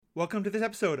Welcome to this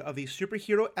episode of the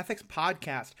Superhero Ethics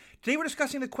Podcast. Today we're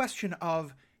discussing the question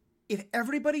of, if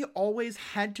everybody always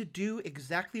had to do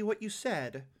exactly what you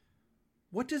said,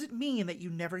 what does it mean that you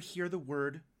never hear the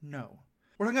word no?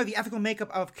 We're talking about the ethical makeup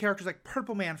of characters like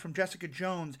Purple Man from Jessica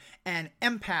Jones and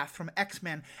Empath from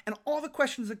X-Men, and all the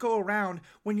questions that go around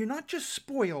when you're not just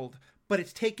spoiled, but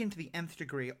it's taken to the nth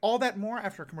degree. All that more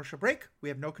after a commercial break we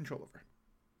have no control over.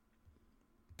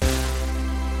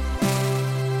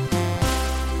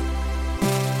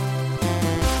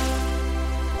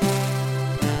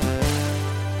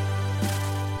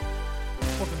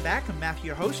 Welcome back. I'm Matthew,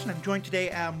 your host, and I'm joined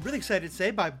today, I'm really excited to say,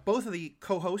 by both of the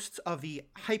co-hosts of the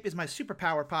Hype is My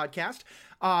Superpower podcast,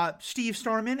 Steve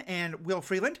Starman and Will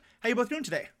Freeland. How are you both doing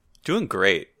today? Doing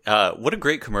great. What a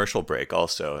great commercial break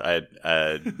also.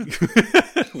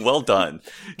 Well done.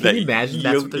 Can you imagine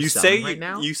that's what they're selling right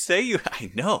now?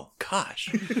 I know,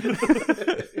 gosh.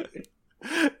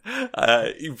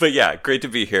 But yeah, great to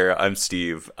be here. I'm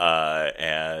Steve,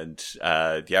 and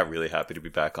really happy to be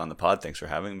back on the pod. Thanks for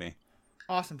having me.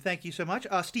 Awesome. Thank you so much.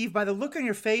 Steve, by the look on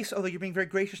your face, although you're being very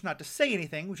gracious not to say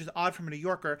anything, which is odd from a New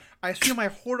Yorker, I assume I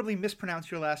horribly mispronounced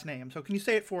your last name. So can you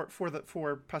say it for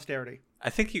posterity? I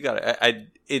think you got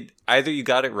it. Either you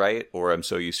got it right, or I'm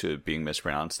so used to it being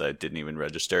mispronounced that it didn't even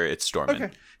register. It's Stormin.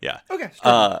 Okay. Yeah. Okay.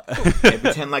 And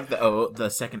pretend like the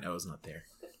second O is not there.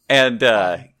 And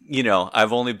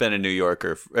I've only been a New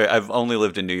Yorker. I've only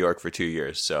lived in New York for 2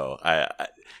 years, so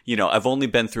I've only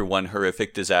been through one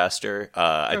horrific disaster.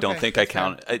 I don't think I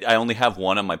count. I only have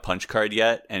one on my punch card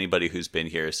yet. Anybody who's been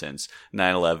here since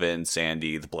 9/11,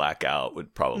 Sandy, the blackout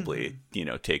would probably,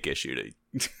 take issue to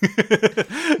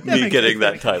me getting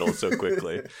that title so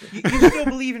quickly. You still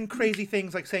believe in crazy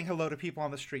things like saying hello to people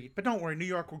on the street, but don't worry, New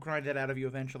York will grind it out of you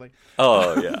eventually.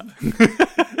 Oh, yeah.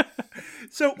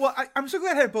 So, I'm so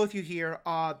glad to have both of you here.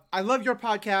 I love your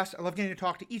podcast. I love getting to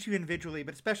talk to each of you individually,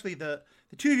 but especially the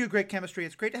two of you, great chemistry.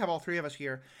 It's great to have all three of us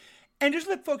here. And just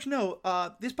to let folks know,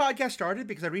 this podcast started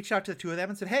because I reached out to the two of them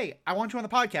and said, hey, I want you on the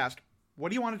podcast. What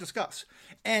do you want to discuss?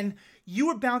 And you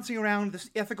were bouncing around this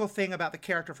ethical thing about the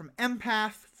character from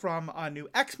Empath, from a new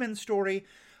X-Men story.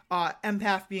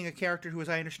 Empath being a character who, as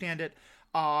I understand it,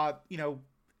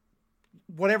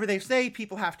 whatever they say,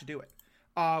 people have to do it.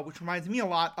 Which reminds me a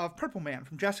lot of Purple Man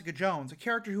from Jessica Jones, a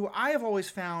character who I have always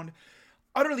found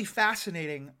utterly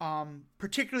fascinating,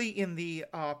 particularly in the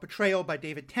portrayal by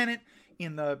David Tennant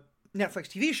in the Netflix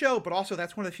TV show, but also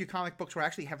that's one of the few comic books where I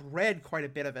actually have read quite a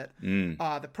bit of it.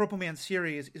 The Purple Man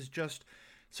series is just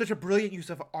such a brilliant use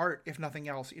of art, if nothing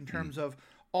else, in terms of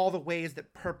all the ways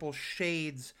that Purple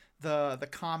shades the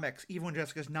comics, even when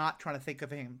Jessica's not trying to think of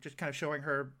him, just kind of showing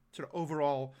her sort of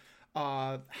overall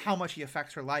how much he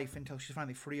affects her life until she's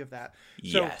finally free of that.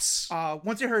 Yes. So,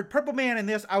 once I heard Purple Man in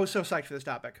this, I was so psyched for this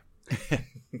topic.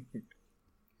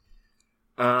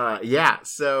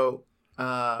 So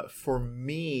for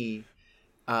me,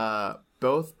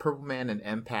 both Purple Man and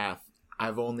Empath,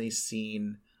 I've only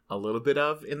seen a little bit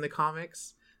of in the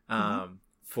comics.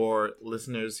 For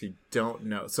listeners who don't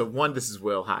know, so one, this is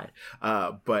Will, hi.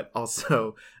 But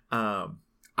also,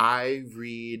 I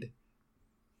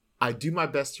do my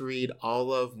best to read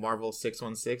all of Marvel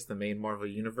 616, the main Marvel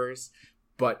universe,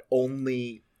 but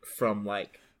only from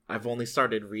I've only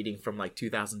started reading from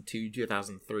 2002,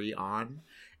 2003 on.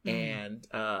 And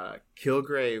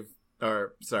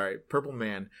Purple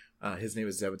Man, his name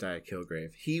is Zebediah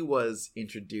Kilgrave. He was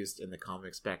introduced in the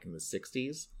comics back in the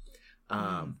 60s.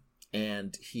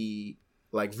 And he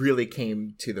really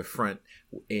came to the front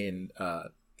in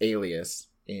Alias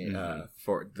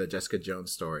for the Jessica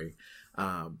Jones story.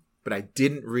 But I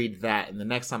didn't read that. And the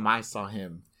next time I saw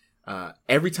him,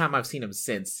 every time I've seen him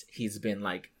since, he's been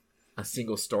a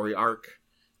single story arc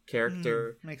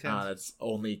character. Makes sense.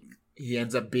 He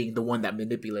ends up being the one that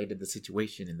manipulated the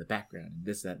situation in the background, and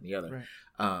this, that, and the other.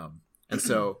 Right. And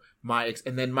so my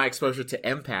exposure to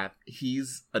Empath,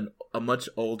 he's a much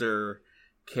older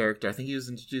character. I think he was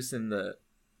introduced in the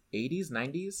 80s,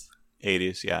 90s?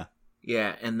 80s, yeah.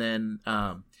 Yeah, and then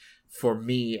for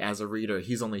me as a reader,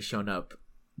 he's only shown up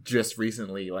just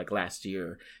recently, last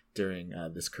year, during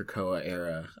this Krakoa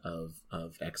era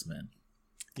of X-Men.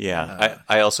 Yeah,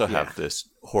 I also have this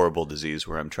horrible disease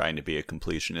where I'm trying to be a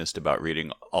completionist about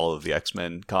reading all of the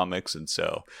X-Men comics, and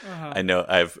so I know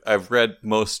I've read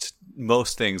most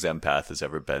things Empath has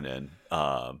ever been in,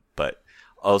 but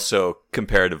also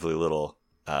comparatively little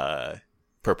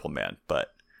Purple Man.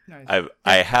 But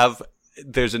nice.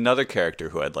 There's another character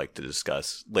who I'd like to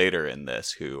discuss later in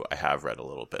this who I have read a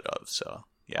little bit of, so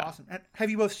yeah. Awesome. And have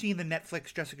you both seen the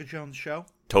Netflix Jessica Jones show?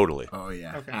 Totally. Oh,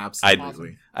 yeah. Okay.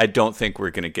 Absolutely. I don't think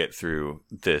we're going to get through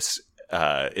this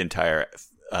entire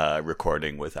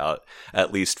recording without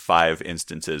at least 5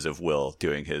 instances of Will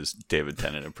doing his David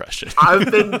Tennant impression. I've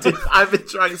been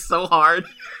trying so hard.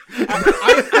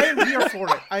 I am here for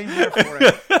it. I am here for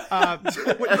it.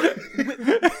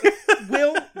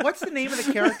 Will, what's the name of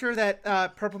the character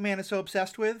that Purple Man is so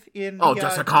obsessed with?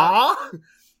 Jessica.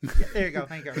 There you go.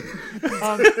 Thank you.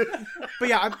 But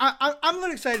yeah, I'm a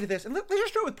little excited to this, and let's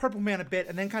just start with Purple Man a bit,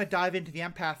 and then kind of dive into the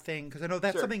empath thing, because I know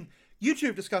that's something you two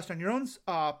have discussed on your own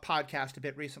podcast a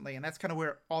bit recently, and that's kind of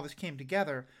where all this came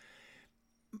together.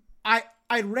 I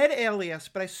read Alias,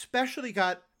 but I especially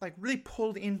got like really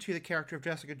pulled into the character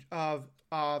of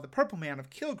the Purple Man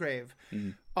of Kilgrave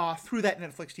through that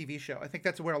Netflix TV show. I think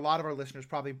that's where a lot of our listeners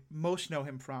probably most know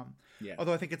him from. Yeah.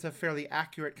 Although I think it's a fairly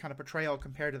accurate kind of portrayal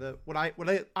compared to what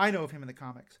I know of him in the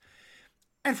comics.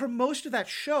 And for most of that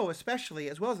show, especially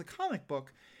as well as the comic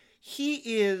book, he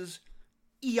is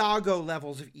Iago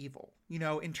levels of evil.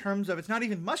 In terms of, it's not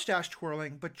even mustache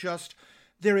twirling, but just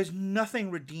there is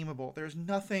nothing redeemable. There's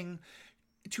nothing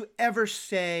to ever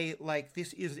say like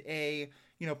this is a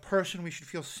person we should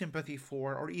feel sympathy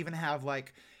for, or even have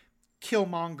like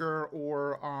Killmonger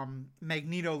or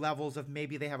Magneto levels of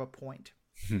maybe they have a point.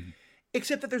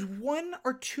 Except that there's 1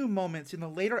 or 2 moments in the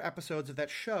later episodes of that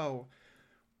show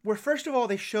where, first of all,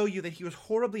 they show you that he was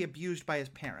horribly abused by his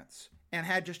parents and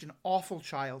had just an awful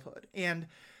childhood. And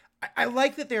I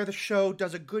like that the show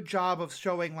does a good job of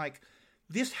showing like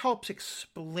this helps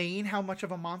explain how much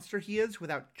of a monster he is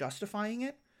without justifying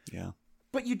it. Yeah.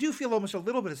 But you do feel almost a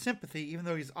little bit of sympathy, even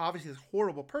though he's obviously this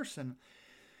horrible person.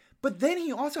 But then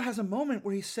he also has a moment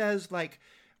where he says, like,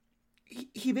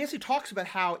 he basically talks about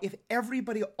how if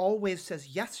everybody always says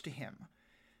yes to him,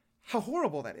 how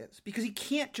horrible that is. Because he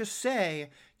can't just say,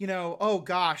 oh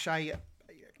gosh, I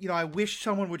wish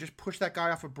someone would just push that guy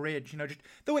off a bridge. Just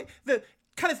the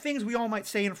kind of things we all might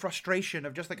say in frustration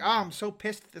of just like, I'm so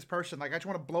pissed at this person. Like, I just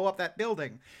want to blow up that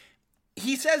building.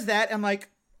 He says that, and like,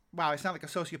 wow, I sound like a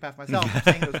sociopath myself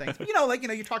saying those things. But,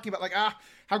 you're talking about like,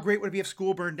 how great would it be if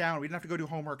school burned down? We didn't have to go do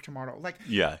homework tomorrow. Like,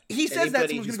 yeah. He says that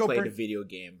someone's going to go played a video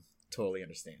game totally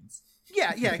understands.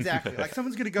 Yeah, exactly. Like,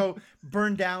 someone's going to go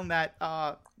burn down that,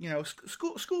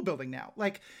 school building now.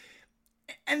 Like,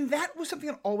 and that was something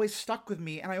that always stuck with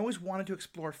me, and I always wanted to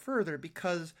explore further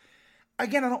because,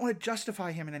 again, I don't want to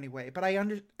justify him in any way, but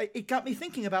it got me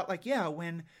thinking about, like, yeah,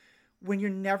 when you're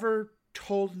never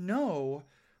told no,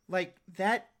 like,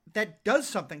 that does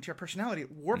something to your personality.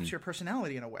 It warps your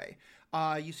personality in a way.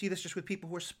 You see this just with people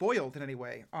who are spoiled in any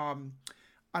way. On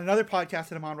another podcast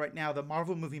that I'm on right now, the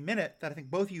Marvel Movie Minute, that I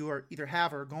think both of you are either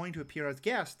have or are going to appear as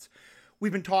guests,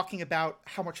 we've been talking about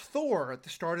how much Thor, at the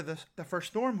start of the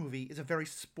first Thor movie, is a very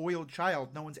spoiled child.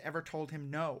 No one's ever told him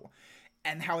no,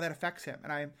 and how that affects him.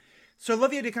 So I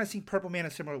love the idea of kind of seeing Purple Man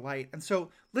in a similar light. And so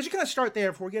let's just kind of start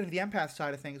there before we get into the empath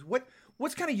side of things.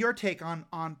 What's kind of your take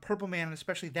on Purple Man, and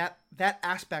especially that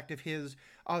aspect of his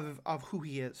of who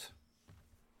he is?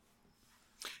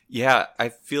 Yeah, I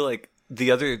feel like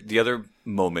the other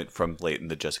moment from late in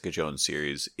the Jessica Jones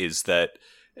series is that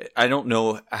I don't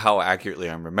know how accurately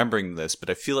I'm remembering this, but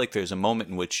I feel like there's a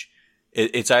moment in which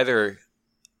it's either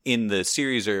in the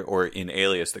series or in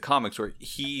Alias, the comics, where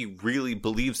he really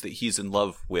believes that he's in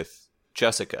love with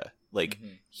Jessica. Like,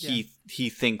 he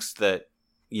thinks that,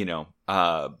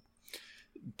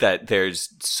 that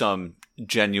there's some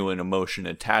genuine emotion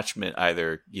attachment,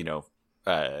 either,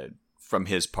 from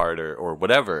his part or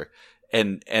whatever.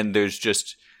 And there's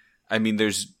just, how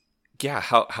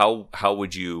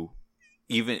would you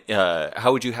even,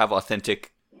 how would you have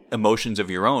authentic emotions of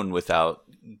your own without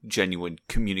genuine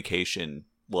communication,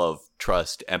 love,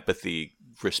 trust, empathy,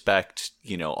 respect,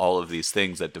 all of these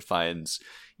things that defines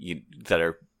that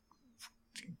are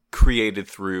created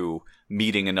through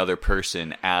meeting another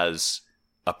person as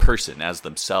a person, as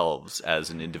themselves, as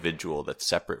an individual that's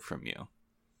separate from you.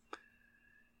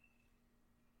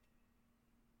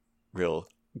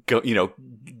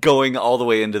 Going all the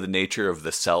way into the nature of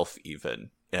the self, even.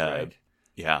 Right.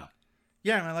 Yeah.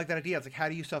 Yeah, and I like that idea. It's like, how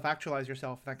do you self-actualize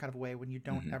yourself in that kind of way when you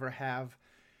don't ever have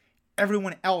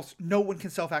everyone else? No one can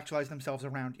self-actualize themselves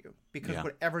around you because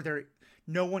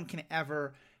no one can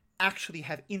ever actually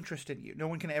have interest in you. No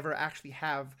one can ever actually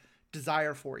have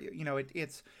desire for you.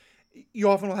 You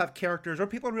often will have characters or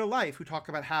people in real life who talk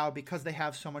about how because they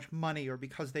have so much money or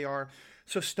because they are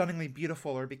so stunningly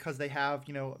beautiful or because they have,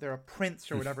 they're a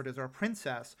prince or whatever it is, or a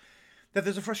princess, that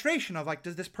there's a frustration of like,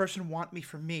 does this person want me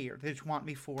for me, or do they just want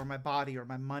me for my body or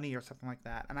my money or something like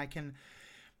that? And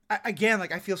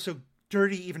I feel so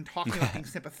dirty even talking about being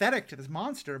sympathetic to this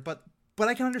monster, but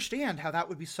I can understand how that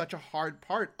would be such a hard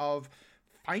part of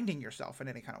finding yourself in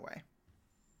any kind of way.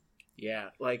 Yeah,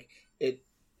 like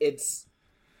it's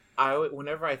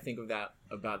whenever I think of that,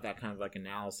 about that kind of like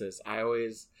analysis, I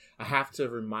have to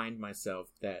remind myself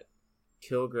that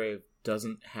Kilgrave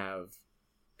doesn't have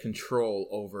control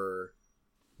over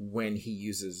when he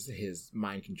uses his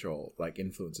mind control, like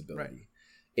influence ability. Right.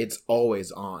 It's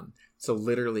always on. So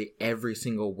literally every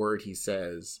single word he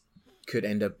says could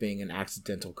end up being an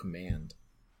accidental command.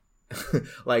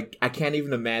 Like, I can't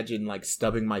even imagine like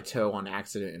stubbing my toe on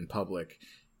accident in public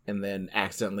and then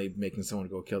accidentally making someone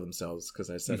go kill themselves because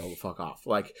I said, "Oh, fuck off!"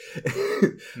 Like,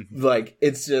 like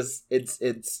it's just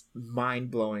it's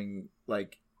mind blowing.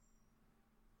 Like,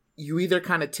 you either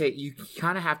kind of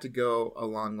have to go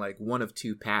along like one of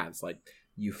two paths. Like,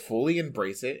 you fully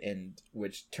embrace it, and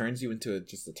which turns you into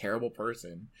just a terrible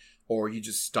person, or you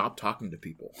just stop talking to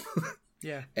people.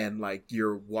 Yeah, and like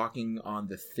you're walking on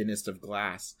the thinnest of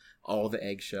glass, all the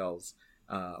eggshells,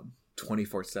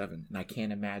 24/7, and I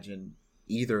can't imagine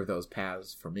either of those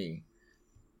paths for me.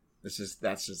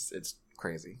 It's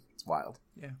crazy. It's wild.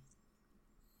 Yeah.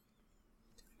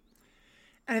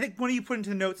 And I think when you put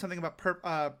into the notes something about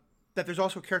that there's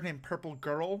also a character named Purple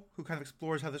Girl who kind of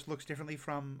explores how this looks differently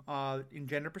from in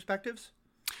gender perspectives.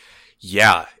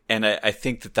 Yeah, and I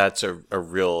think that's a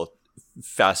real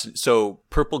fascinating. So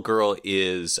Purple Girl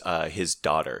is his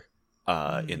daughter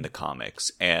in the comics,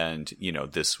 and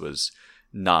this was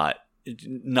not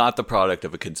the product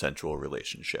of a consensual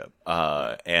relationship.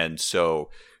 And so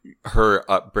her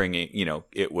upbringing,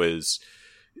 it was,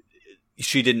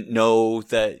 she didn't know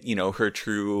that, her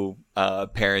true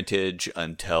parentage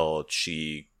until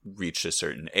she reached a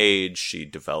certain age. She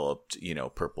developed,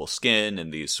 purple skin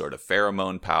and these sort of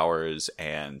pheromone powers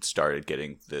and started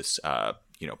getting this,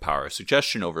 power of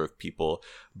suggestion over people.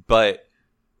 But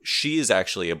she is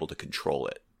actually able to control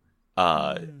it.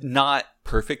 Not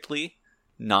perfectly,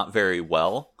 not very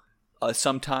well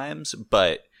sometimes,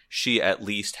 but she at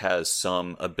least has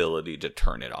some ability to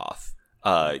turn it off.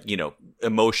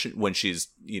 Emotion, when she's,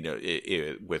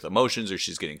 with emotions or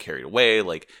she's getting carried away,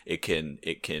 like it can,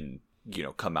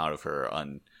 come out of her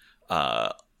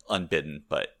unbidden,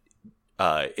 but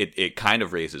it kind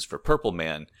of raises for Purple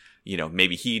Man,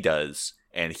 maybe he does,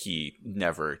 and he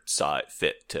never saw it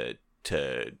fit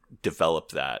to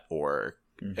develop that or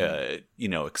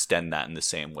extend that in the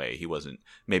same way. He wasn't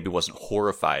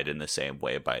horrified in the same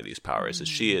way by these powers as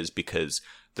she is, because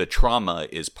the trauma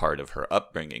is part of her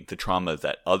upbringing. The trauma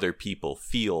that other people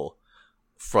feel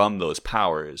from those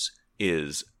powers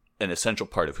is an essential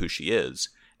part of who she is.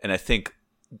 And I think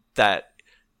that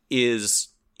is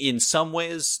in some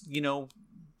ways,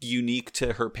 unique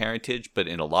to her parentage, but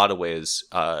in a lot of ways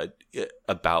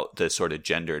about the sort of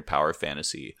gendered power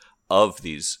fantasy of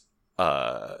these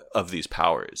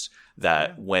powers,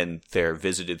 that when they're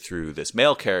visited through this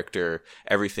male character,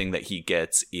 everything that he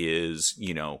gets is,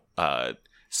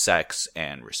 sex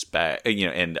and respect,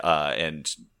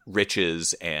 and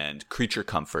riches and creature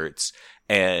comforts.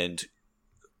 And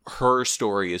her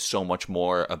story is so much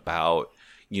more about,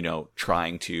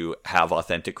 trying to have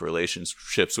authentic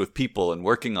relationships with people and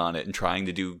working on it and trying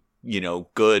to do,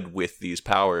 good with these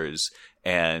powers.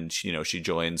 And, she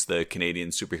joins the Canadian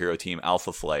superhero team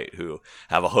Alpha Flight, who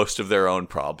have a host of their own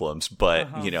problems. But,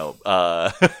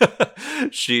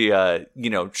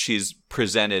 she's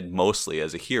presented mostly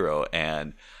as a hero.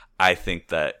 And I think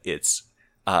that it's,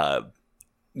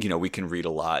 we can read a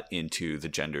lot into the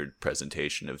gendered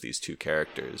presentation of these two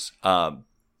characters.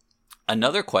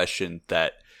 Another question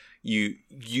that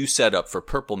you set up for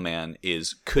Purple Man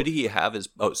is, could he have his...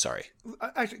 Oh, sorry.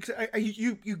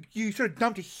 You sort of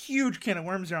dumped a huge can of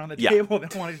worms there on the table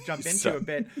that I wanted to jump into a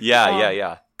bit.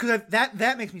 Yeah. Because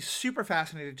that makes me super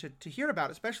fascinated to hear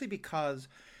about, especially because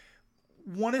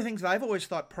one of the things that I've always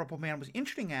thought Purple Man was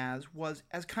interesting was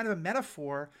as kind of a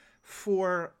metaphor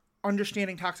for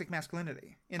understanding toxic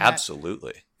masculinity.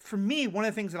 Absolutely. For me, one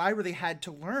of the things that I really had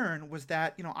to learn was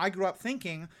that, I grew up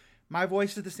thinking my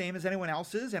voice is the same as anyone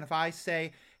else's. And if I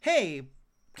say, hey,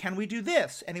 can we do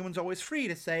this? Anyone's always free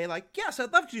to say, like, yes,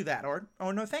 I'd love to do that. Or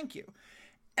no, thank you.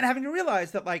 And having to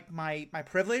realize that, like, my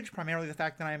privilege, primarily the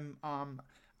fact that I'm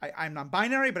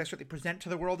non-binary, but I certainly present to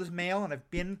the world as male. And I've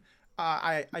been,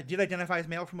 I did identify as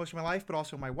male for most of my life, but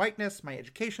also my whiteness, my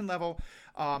education level,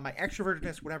 my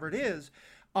extrovertedness, whatever it is,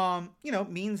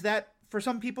 means that for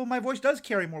some people, my voice does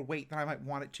carry more weight than I might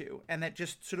want it to. And that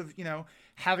just sort of,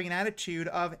 having an attitude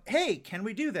of, hey, can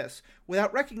we do this?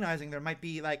 Without recognizing there might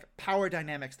be like power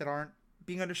dynamics that aren't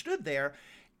being understood there.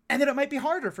 And that it might be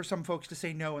harder for some folks to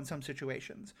say no in some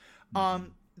situations.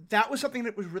 That was something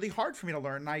that was really hard for me to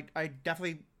learn. And I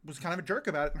definitely was kind of a jerk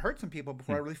about it and hurt some people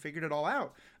before I really figured it all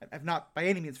out. I've not by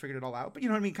any means figured it all out, but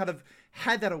kind of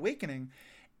had that awakening.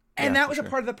 And that was a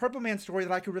part of the Purple Man story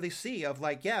that I could really see of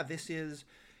like, yeah, this is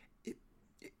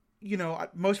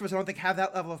most of us I don't think have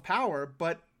that level of power,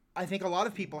 but I think a lot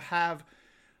of people have.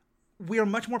 We are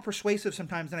much more persuasive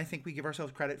sometimes than I think we give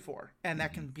ourselves credit for. And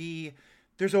that can be,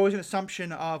 there's always an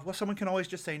assumption of, well, someone can always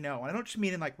just say no. And I don't just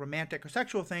mean in like romantic or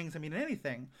sexual things. I mean in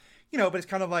anything, but it's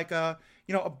kind of like a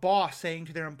boss saying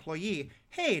to their employee,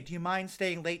 hey, do you mind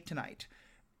staying late tonight?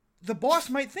 The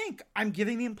boss might think I'm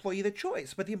giving the employee the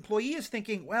choice, but the employee is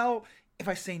thinking, well, if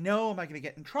I say no, am I going to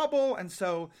get in trouble? And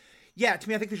so, yeah, to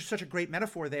me, I think there's such a great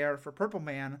metaphor there for Purple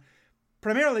Man,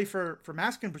 primarily for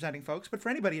masculine presenting folks, but for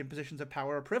anybody in positions of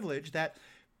power or privilege, that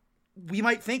we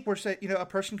might think a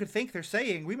person could think they're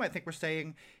saying, we might think we're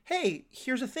saying, hey,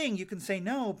 here's a thing, you can say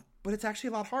no, but it's actually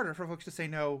a lot harder for folks to say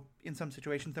no in some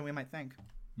situations than we might think.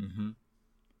 Mm-hmm.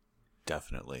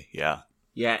 Definitely, yeah.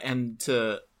 Yeah, and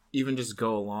to even just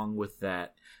go along with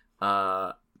that,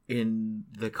 in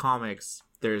the comics,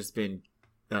 there's been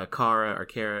Kara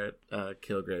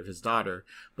Kilgrave, his daughter,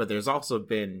 but there's also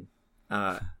been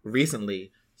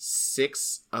recently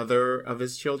 6 other of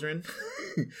his children.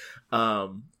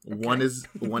 One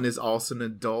is also an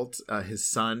adult, his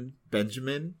son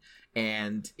Benjamin,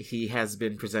 and he has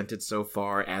been presented so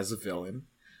far as a villain.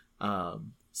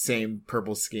 Same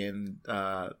purple skin.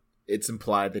 It's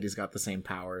implied that he's got the same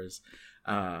powers.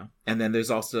 And then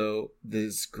there's also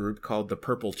this group called the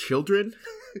Purple Children,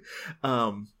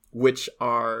 which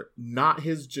are not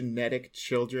his genetic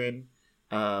children,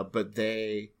 but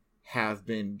they have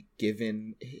been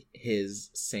given his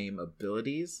same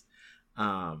abilities.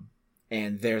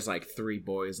 And there's like 3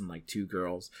 boys and like 2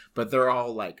 girls, but they're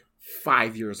all like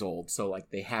 5 years old. So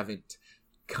like they haven't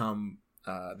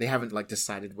like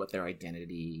decided what their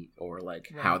identity or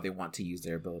like how they want to use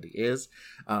their ability is.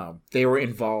 They were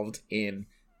involved in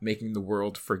making the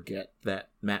world forget that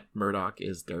Matt Murdock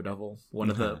is Daredevil. One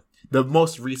of the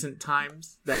most recent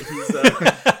times that he's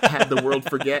had the world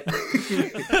forget.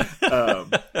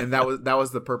 And that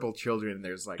was the Purple Children.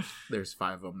 There's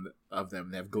 5 of them.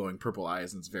 They have glowing purple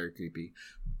eyes, and it's very creepy.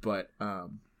 But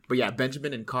yeah,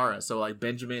 Benjamin and Kara. So like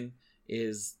Benjamin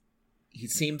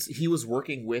he was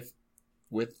working with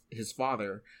his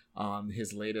father on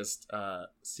his latest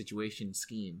situation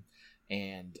scheme,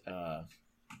 and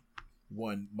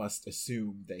one must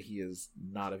assume that he is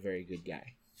not a very good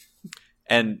guy.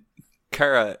 And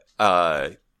Kara,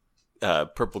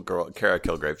 purple girl, Kara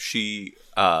Kilgrave,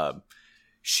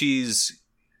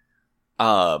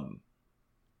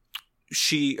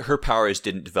 her powers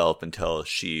didn't develop until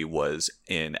she was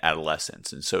in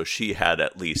adolescence, and so she had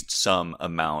at least some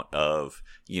amount of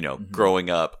growing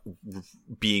up,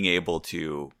 being able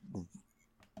to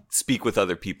speak with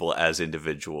other people as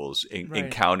individuals,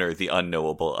 encounter the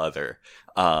unknowable other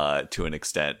to an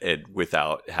extent, and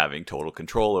without having total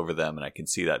control over them. And I can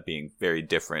see that being very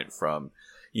different from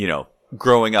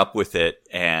growing up with it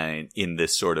and in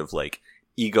this sort of like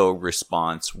ego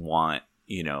response reward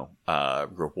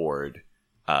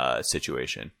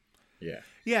situation. Yeah,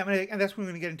 I mean, and that's what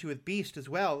we're going to get into with Beast as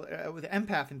well, with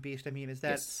Empath and Beast. I mean, is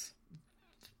that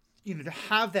to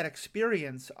have that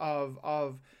experience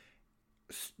of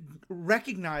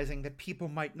recognizing that people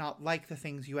might not like the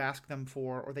things you ask them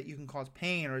for, or that you can cause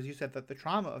pain, or as you said, that the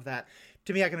trauma of that.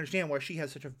 To me, I can understand why she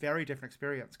has such a very different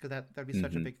experience, because that'd be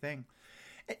such a big thing.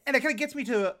 And it kind of gets me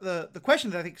to the question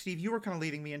that I think, Steve, you were kind of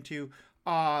leading me into,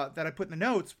 that I put in the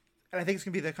notes, and I think it's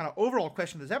going to be the kind of overall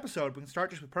question of this episode. We can start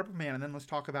just with Purple Man, and then let's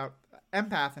talk about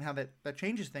Empath and how that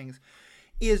changes things.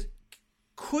 Is,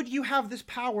 could you have this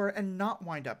power and not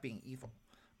wind up being evil?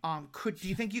 Do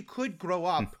you think you could grow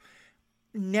up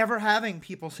never having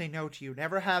people say no to you,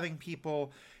 never having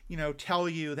people, tell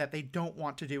you that they don't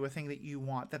want to do a thing that you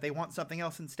want, that they want something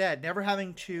else instead, never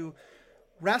having to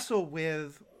wrestle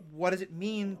with what does it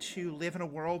mean to live in a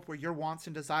world where your wants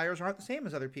and desires aren't the same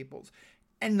as other people's,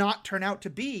 and not turn out to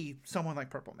be someone like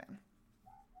Purple Man?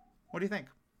 What do you think?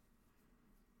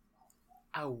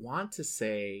 I want to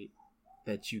say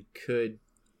that you could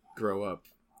grow up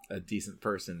a decent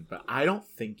person, but I don't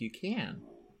think you can.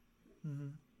 Mm-hmm.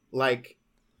 Like,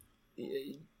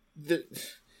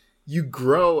 you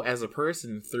grow as a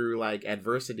person through like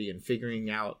adversity and figuring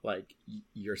out like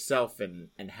yourself and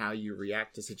how you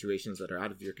react to situations that are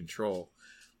out of your control.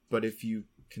 But if you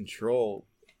control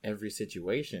every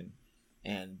situation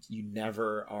and you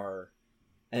never are,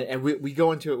 and we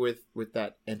go into it with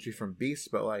that entry from Beast,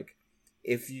 but like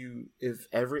if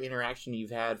every interaction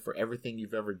you've had for everything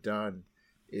you've ever done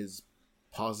is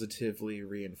positively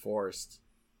reinforced,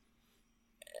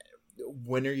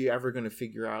 when are you ever going to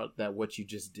figure out that what you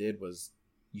just did was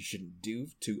you shouldn't do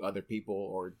to other people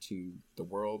or to the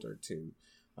world or to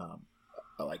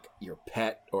like your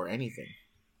pet or anything?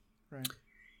 Right.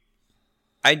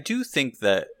 I do think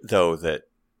that, though, that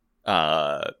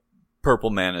Purple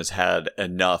Man has had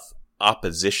enough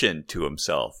opposition to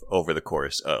himself over the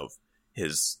course of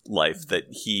his life that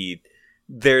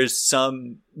there's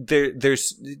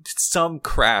some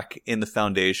crack in the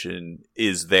foundation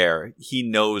is there. He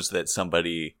knows that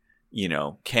somebody,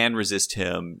 can resist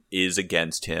him, is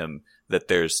against him, that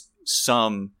there's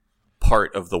some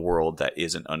part of the world that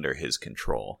isn't under his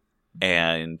control.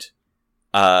 And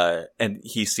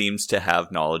he seems to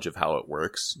have knowledge of how it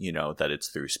works, that it's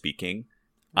through speaking.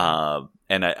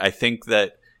 And I think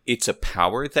that it's a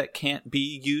power that can't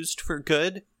be used for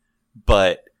good,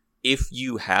 but if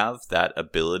you have that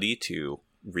ability to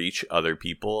reach other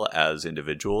people as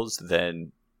individuals,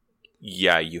 then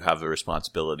yeah, you have the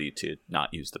responsibility to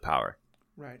not use the power.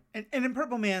 Right. And in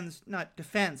Purple Man's, not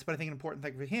defense, but I think an important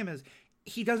thing for him is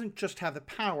he doesn't just have the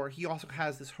power, he also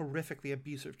has this horrifically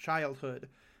abusive childhood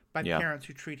by parents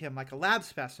who treat him like a lab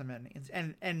specimen.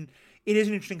 And it is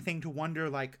an interesting thing to wonder,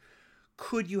 like,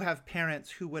 could you have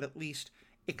parents who would at least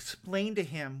explain to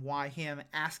him why him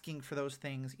asking for those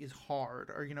things is hard,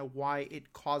 or, why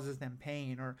it causes them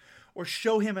pain, or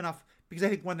show him enough, because I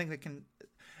think one thing that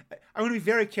I want to be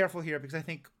very careful here, because I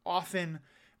think often,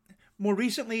 more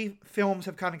recently, films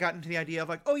have kind of gotten to the idea of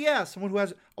like, oh yeah, someone who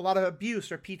has a lot of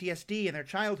abuse or PTSD in their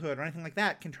childhood or anything like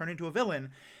that can turn into a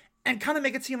villain, and kind of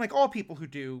make it seem like all people who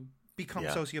do become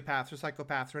sociopaths or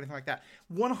psychopaths or anything like that.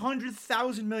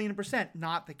 100,000,000,000%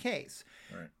 not the case.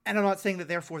 Right. And I'm not saying that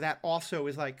therefore that also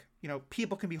is like,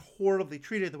 people can be horribly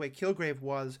treated the way Kilgrave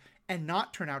was and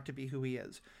not turn out to be who he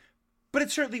is. But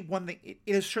it's certainly one thing, it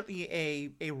is certainly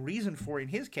a reason for in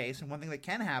his case. And one thing that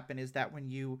can happen is that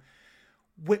when you're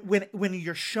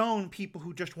shown people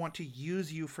who just want to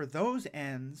use you for those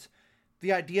ends,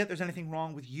 the idea that there's anything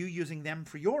wrong with you using them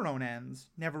for your own ends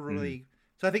never really.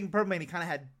 So I think in Purple Man, he kind of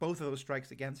had both of those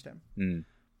strikes against him.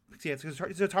 Yeah,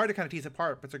 it's hard to kind of tease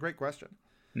apart, but it's a great question.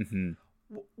 Mm-hmm.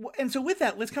 And so with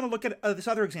that, let's kind of look at this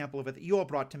other example of it that you all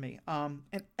brought to me. And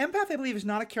Empath, I believe, is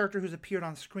not a character who's appeared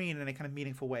on screen in a kind of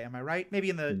meaningful way. Am I right? Maybe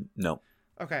in the... No.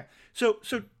 Okay. So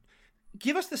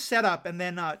give us the setup, and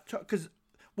then... Because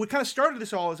what kind of started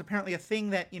this all is apparently a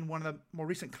thing that in one of the more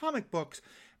recent comic books,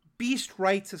 Beast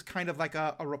writes as kind of like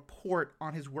a report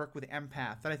on his work with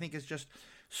Empath that I think is just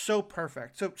so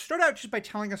perfect. So start out just by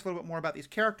telling us a little bit more about these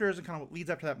characters and kind of what leads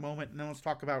up to that moment, and then let's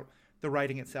talk about the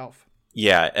writing itself.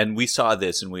 Yeah, and we saw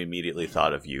this and we immediately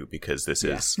thought of you, because this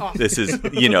is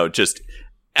just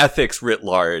ethics writ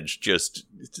large, just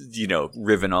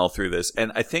riven all through this.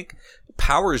 And I think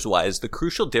powers wise, the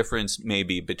crucial difference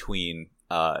maybe between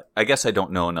I guess I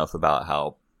don't know enough about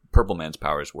how Purple Man's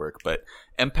powers work, but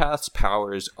Empath's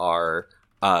powers are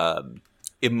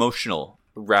emotional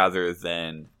rather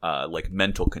than like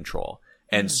mental control.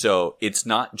 And so it's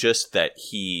not just that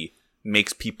he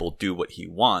makes people do what he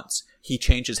wants, he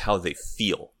changes how they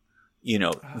feel.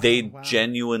 They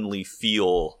genuinely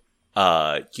feel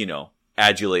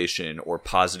adulation or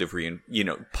positive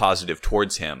positive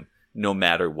towards him, no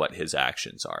matter what his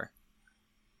actions are.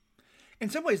 In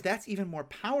some ways, that's even more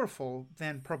powerful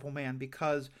than Purple Man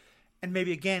because, and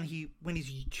maybe again, when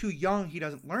he's too young, he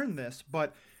doesn't learn this,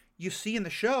 but you see in the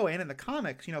show and in the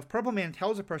comics, if Purple Man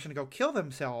tells a person to go kill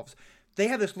themselves, they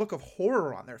have this look of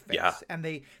horror on their face, and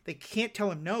they can't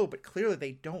tell him no, but clearly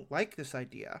they don't like this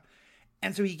idea.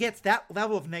 And so he gets that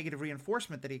level of negative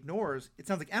reinforcement that he ignores. It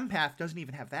sounds like Empath doesn't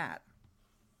even have that.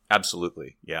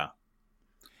 Absolutely, yeah.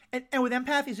 And with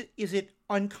Empath, is it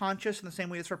unconscious in the same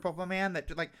way as for Purple Man,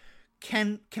 that like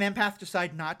can Empath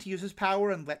decide not to use his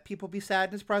power and let people be sad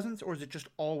in his presence, or is it just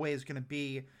always going to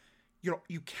be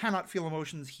you cannot feel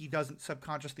emotions he doesn't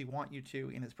subconsciously want you to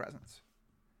in his presence?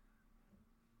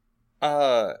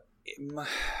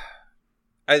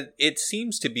 It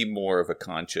seems to be more of a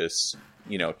conscious,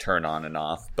 turn on and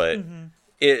off, but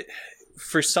it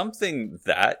for something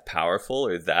that powerful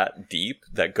or that deep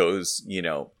that goes,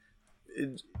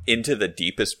 into the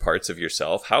deepest parts of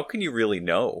yourself, how can you really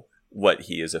know what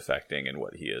he is affecting and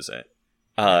what he isn't?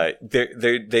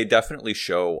 They definitely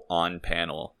show on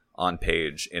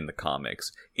page in the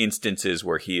comics instances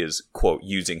where he is, quote,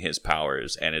 using his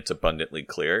powers and it's abundantly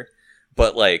clear,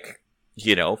 but like,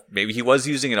 maybe he was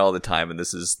using it all the time and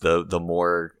this is the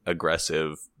more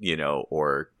aggressive,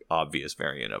 or obvious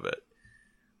variant of it.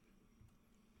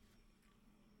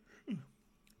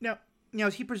 Now,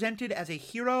 is he presented as a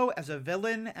hero, as a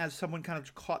villain, as someone kind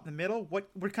of caught in the middle? What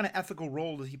kind of ethical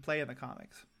role does he play in the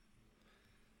comics?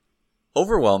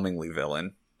 Overwhelmingly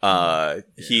villain.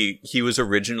 He was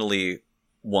originally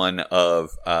one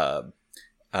of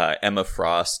Emma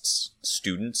Frost's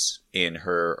students in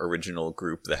her original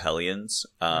group, the Hellions,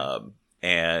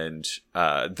 and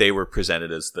they were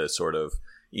presented as the sort of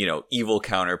evil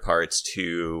counterparts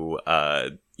to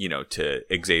to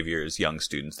Xavier's young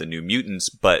students, the New Mutants,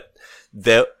 but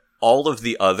all of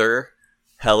the other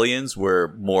Hellions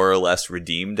were more or less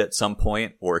redeemed at some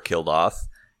point or killed off,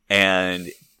 and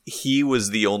he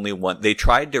was the only one. They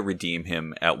tried to redeem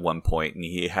him at one point, and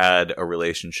he had a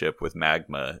relationship with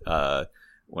Magma,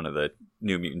 one of the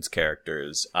New Mutants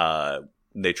characters.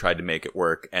 They tried to make it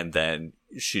work, and then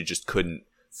she just couldn't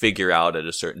figure out at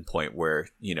a certain point where,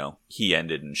 he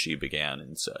ended and she began.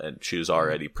 And she was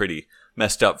already pretty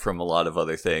messed up from a lot of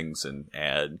other things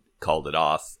and called it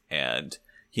off. And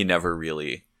he never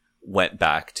really went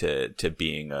back to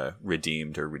being a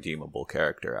redeemed or redeemable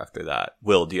character after that.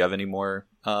 Will, do you have any more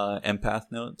Empath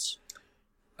notes?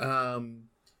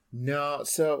 No.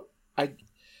 So I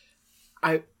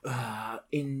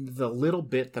in the little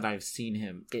bit that I've seen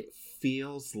him, it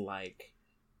feels like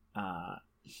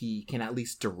he can at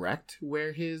least direct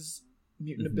where his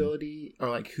mutant ability, or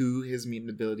like who his mutant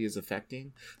ability is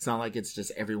affecting. It's not like it's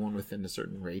just everyone within a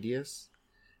certain radius.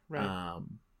 Right.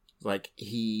 Like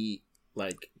he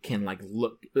can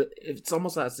look. It's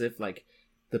almost as if like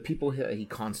the people he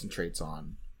concentrates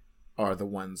on are the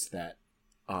ones that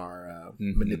are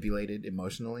manipulated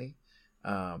emotionally.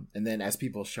 And then as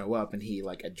people show up and he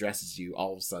addresses you,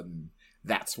 all of a sudden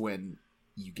that's when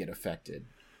you get affected.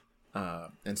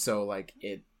 And so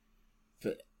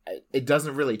it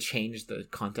doesn't really change the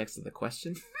context of the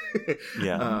question.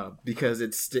 Yeah. Because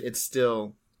it's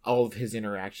still, all of his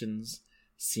interactions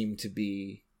seem to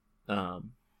be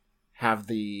have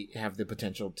the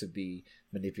potential to be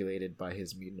manipulated by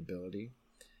his mutant ability.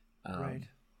 Right.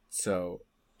 So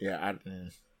yeah,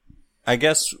 I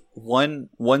guess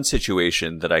one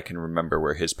situation that I can remember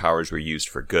where his powers were used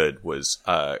for good was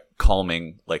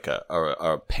calming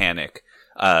a panic.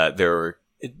 Do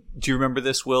you remember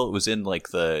this, Will? It was in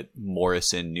the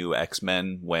Morrison New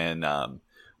X-Men when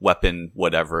Weapon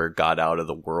whatever got out of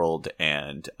the world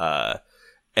and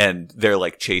they're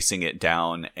chasing it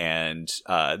down, and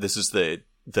this is the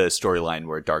storyline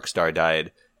where Darkstar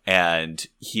died, and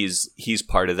he's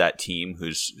part of that team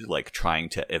who's trying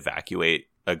to evacuate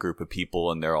a group of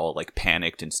people, and they're all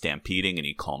panicked and stampeding, and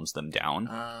he calms them down.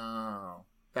 Oh,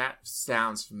 that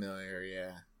sounds familiar.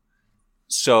 Yeah.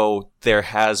 So there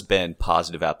has been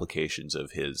positive applications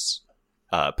of his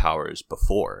powers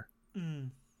before.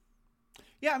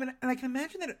 Yeah, I mean, and I can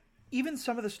imagine that even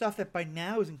some of the stuff that by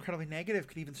now is incredibly negative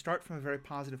could even start from a very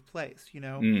positive place.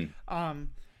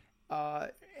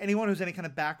 Anyone who's any kind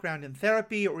of background in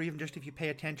therapy, or even just if you pay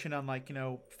attention on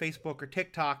Facebook or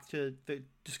TikTok to the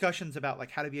discussions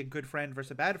about how to be a good friend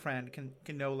versus a bad friend,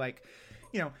 can know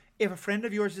if a friend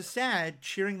of yours is sad,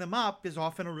 cheering them up is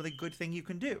often a really good thing you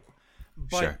can do.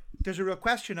 But Sure. There's a real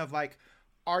question of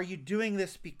are you doing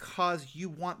this because you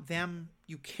want them,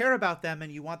 you care about them,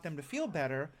 and you want them to feel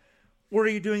better, or are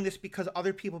you doing this because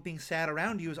other people being sad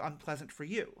around you is unpleasant for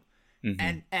you?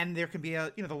 Mm-hmm. And there can be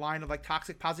the line of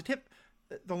toxic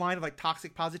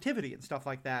positivity and stuff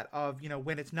like that, of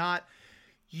when it's not,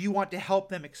 you want to help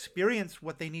them experience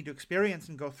what they need to experience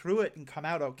and go through it and come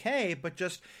out okay, but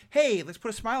just, hey, let's put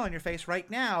a smile on your face right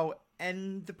now,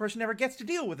 and the person never gets to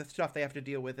deal with the stuff they have to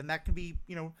deal with, and that can be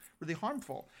really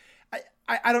harmful.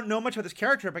 I don't know much about this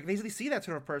character, but I can easily see that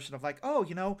sort of person of I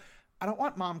don't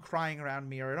want mom crying around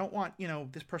me, or I don't want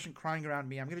this person crying around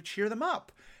me. I'm going to cheer them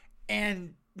up,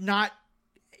 and not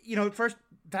at first,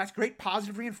 that's great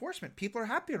positive reinforcement. People are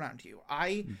happy around you.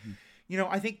 I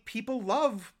think people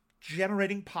love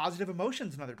generating positive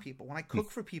emotions in other people. When I cook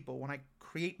for people, when I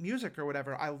create music or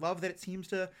whatever, I love that it seems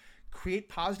to create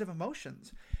positive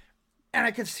emotions. And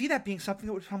I could see that being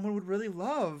something that someone would really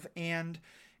love, and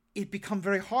it become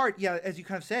very hard. Yeah, as you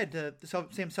kind of said, the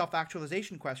same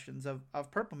self-actualization questions of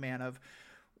Purple Man, of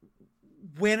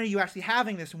when are you actually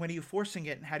having this and when are you forcing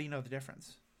it, and how do you know the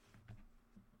difference?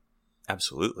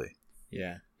 Absolutely.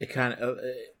 Yeah.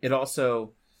 It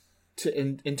also,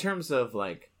 in terms of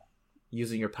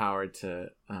using your power to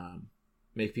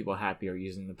make people happy, or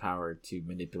using the power to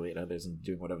manipulate others and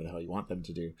doing whatever the hell you want them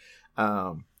to do,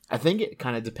 I think it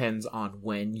kind of depends on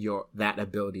when that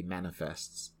ability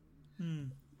manifests.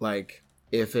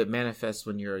 If it manifests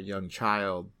when you're a young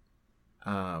child,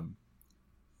 and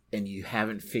you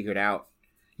haven't figured out,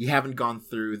 you haven't gone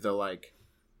through the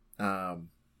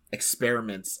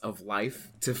experiments of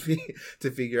life to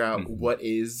figure out what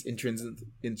is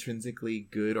intrinsically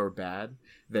good or bad,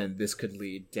 then this could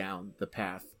lead down the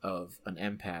path of an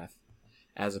empath,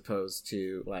 as opposed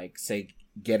to say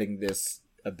getting this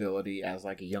ability as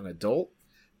a young adult,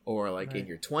 or right. in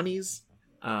your 20s,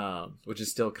 which is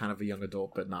still kind of a young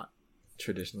adult but not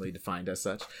traditionally defined as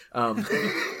such.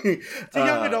 It's a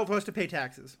young adult supposed to pay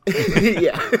taxes.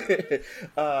 Yeah.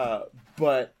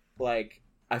 But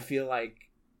I feel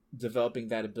developing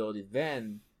that ability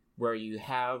then, where you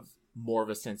have more of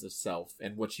a sense of self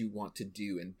and what you want to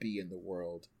do and be in the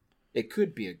world, it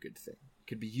could be a good thing. It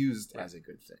could be used as a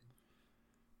good thing.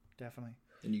 Definitely.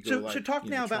 And you go So talk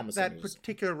now about that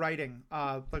particular writing.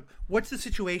 Like, what's the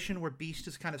situation where Beast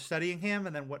is kind of studying him,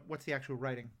 and then what's the actual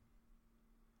writing?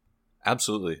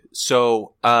 Absolutely.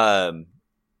 So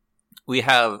we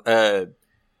have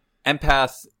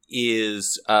Empath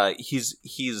is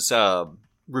he's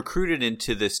recruited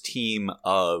into this team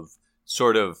of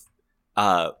sort of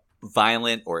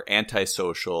violent or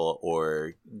antisocial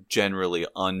or generally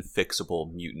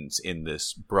unfixable mutants in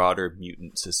this broader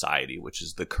mutant society, which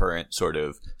is the current sort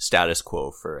of status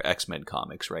quo for X-Men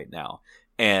comics right now.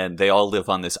 And they all live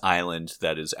on this island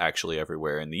that is actually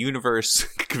everywhere in the universe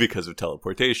because of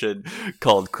teleportation,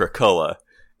 called Krakoa.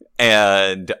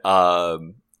 And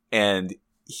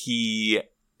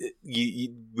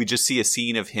we just see a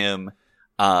scene of him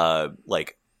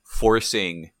like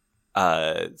forcing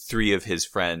three of his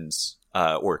friends,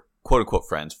 or quote unquote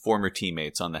friends, former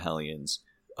teammates on the Hellions,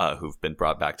 who've been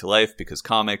brought back to life because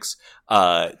comics,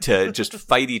 to just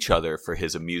fight each other for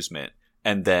his amusement.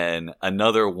 And then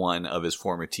another one of his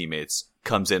former teammates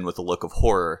comes in with a look of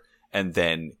horror, and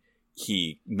then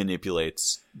he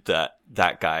manipulates that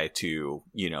guy to,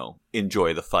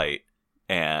 enjoy the fight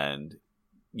and,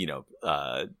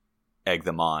 egg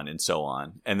them on and so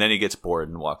on. And then he gets bored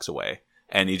and walks away.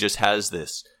 And he just has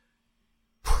this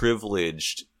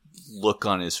privileged look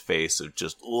on his face of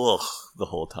just ugh the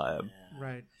whole time.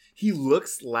 Right. He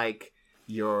looks like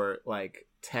your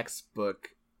textbook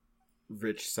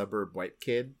rich suburb white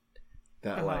kid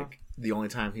that the only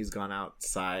time he's gone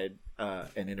outside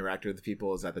and interacted with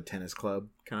people is at the tennis club,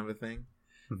 kind of a thing.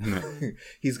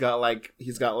 he's got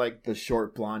the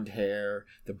short blonde hair,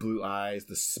 the blue eyes,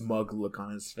 the smug look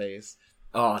on his face.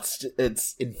 Oh,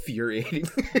 it's infuriating.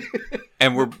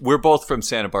 And we're both from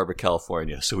Santa Barbara,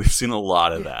 California, so we've seen a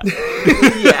lot of that.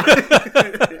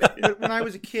 Yeah. When I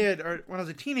was a kid, or when I was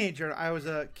a teenager, I was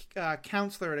a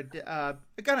counselor at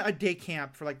a day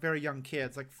camp for very young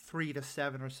kids, 3 to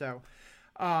 7 or so.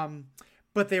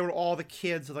 But they were all the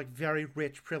kids of very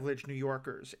rich, privileged New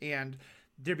Yorkers, and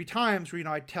there'd be times where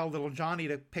I'd tell little Johnny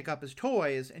to pick up his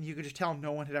toys, and you could just tell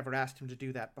no one had ever asked him to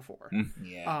do that before.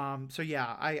 Yeah. So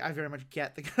yeah, I very much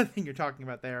get the kind of thing you're talking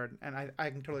about there, and I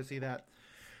can totally see that.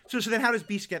 So then how does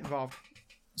Beast get involved?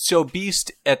 So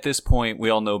Beast, at this point, we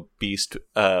all know Beast,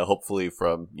 hopefully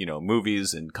from,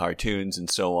 movies and cartoons and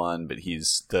so on, but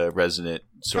he's the resident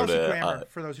sort of...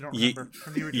 for those who don't remember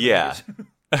from the original movies.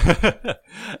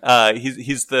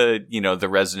 He's the, the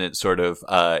resident sort of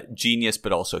genius,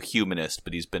 but also humanist,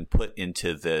 but he's been put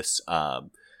into this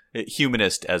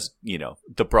humanist as,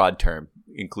 the broad term,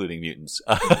 including mutants.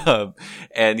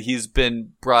 And he's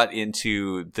been brought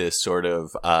into this sort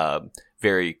of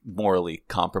very morally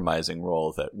compromising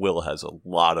role that Will has a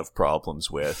lot of problems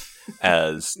with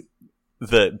as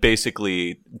the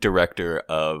basically director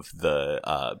of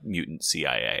the mutant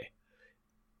CIA.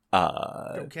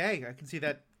 Okay, I can see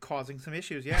that causing some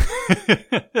issues. Yeah.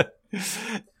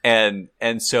 and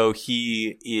so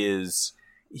he's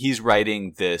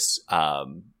writing this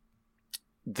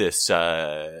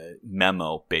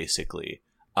memo basically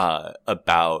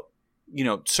about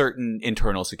certain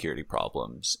internal security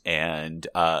problems, and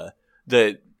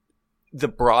the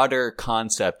broader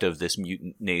concept of this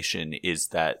mutant nation is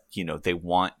that they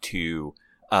want to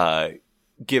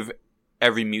give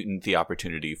every mutant the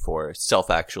opportunity for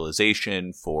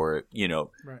self-actualization, for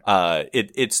right.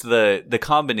 It's the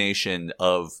combination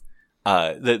of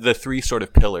the three sort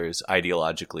of pillars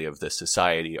ideologically of this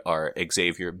society are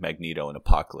Xavier, Magneto, and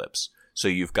Apocalypse. So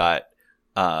you've got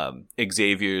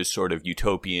Xavier's sort of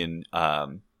utopian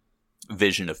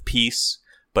vision of peace,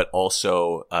 but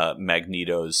also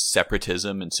Magneto's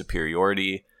separatism and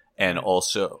superiority, and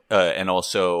also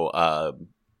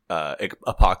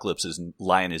Apocalypse's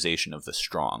lionization of the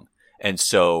strong. And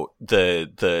so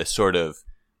the sort of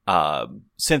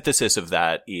synthesis of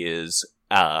that is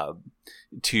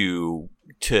to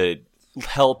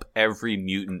help every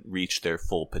mutant reach their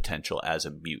full potential as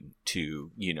a mutant,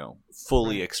 to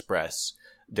fully right. express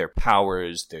their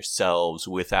powers, their selves,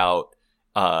 without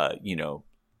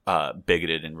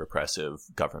bigoted and repressive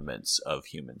governments of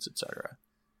humans, etc.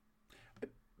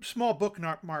 Small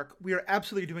bookmark. We are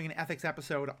absolutely doing an ethics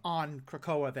episode on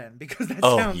Krakoa then, because that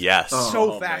sounds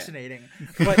so fascinating.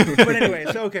 But anyway,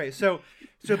 so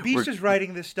Beast is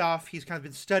writing this stuff. He's kind of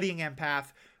been studying Empath.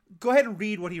 Go ahead and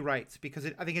read what he writes, because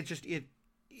I think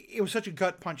it was such a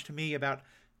gut punch to me about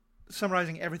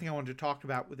summarizing everything I wanted to talk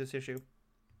about with this issue.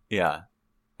 Yeah.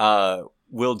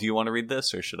 Will, do you want to read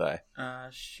this, or should I?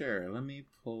 Sure. Let me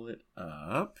pull it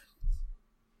up.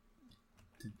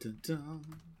 Dun, dun, dun.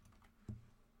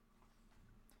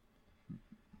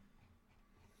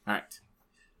 All right.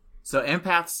 So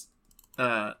Empath's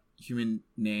human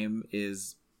name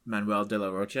is Manuel de la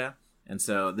Rocha. And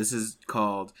so this is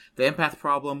called The Empath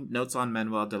Problem, Notes on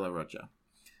Manuel de la Rocha.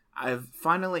 I've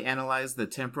finally analyzed the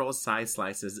temporal side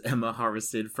slices Emma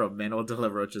harvested from Manuel de la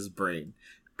Rocha's brain.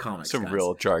 Comics, Some guys.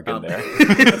 real jargon there.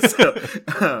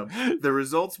 The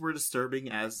results were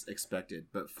disturbing as expected,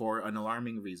 but for an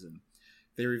alarming reason.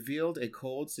 They revealed a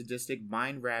cold, sadistic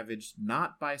mind ravaged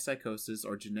not by psychosis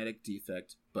or genetic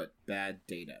defect, but bad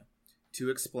data. To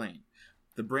explain,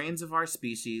 the brains of our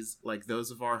species, like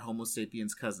those of our Homo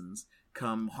sapiens cousins,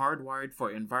 come hardwired for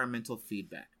environmental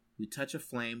feedback. We touch a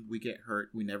flame, we get hurt,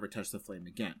 we never touch the flame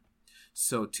again.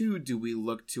 So too do we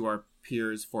look to our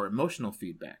peers for emotional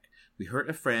feedback. We hurt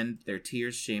a friend, their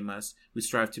tears shame us, we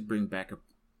strive to bring back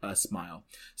a smile.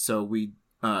 So we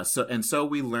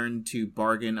learn to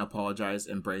bargain, apologize,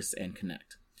 embrace, and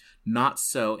connect. Not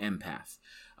so Empath.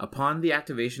 Upon the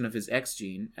activation of his X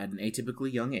gene at an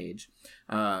atypically young age,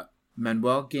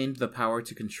 Manuel gained the power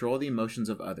to control the emotions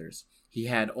of others. He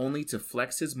had only to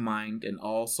flex his mind and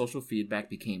all social feedback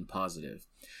became positive.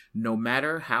 No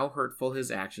matter how hurtful his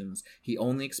actions, he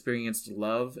only experienced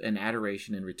love and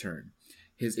adoration in return.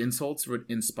 His insults would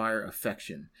inspire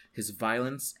affection, his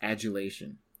violence,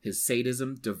 adulation, his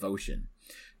sadism, devotion.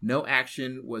 No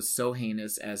action was so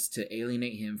heinous as to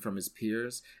alienate him from his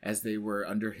peers as they were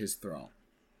under his thrall.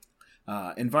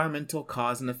 Environmental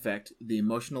cause and effect, the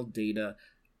emotional data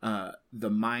the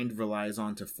mind relies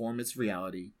on to form its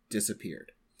reality,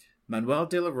 disappeared. Manuel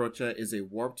de la Rocha is a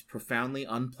warped, profoundly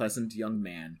unpleasant young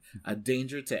man, a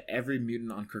danger to every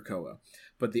mutant on Krakoa.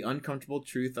 But the uncomfortable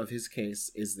truth of his case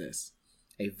is this.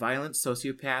 A violent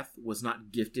sociopath was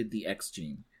not gifted the X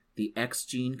gene. The X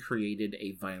gene created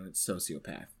a violent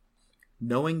sociopath.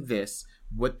 Knowing this,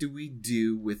 what do we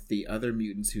do with the other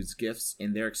mutants whose gifts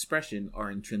and their expression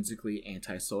are intrinsically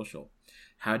antisocial?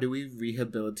 How do we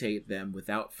rehabilitate them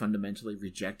without fundamentally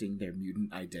rejecting their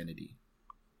mutant identity?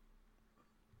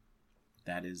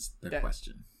 That is the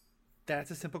question. That's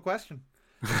a simple question.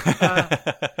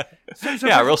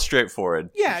 Real straightforward.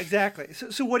 Yeah, exactly.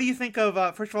 So what do you think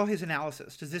of, first of all, his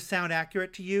analysis? Does this sound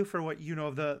accurate to you for what you know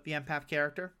of the Empath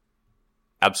character?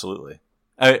 Absolutely.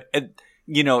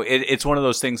 It's one of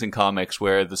those things in comics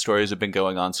where the stories have been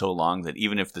going on so long that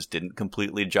even if this didn't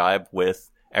completely jibe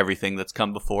with everything that's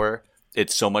come before,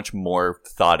 it's so much more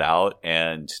thought out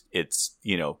and it's,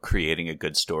 creating a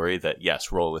good story that,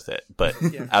 yes, roll with it. But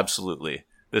yeah. Absolutely,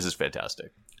 this is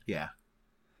fantastic. Yeah.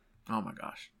 Oh my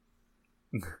gosh.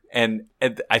 And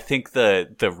I think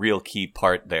the real key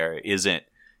part there isn't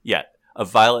yet a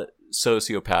violent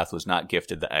sociopath was not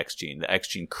gifted the X gene. The X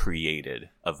gene created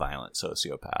a violent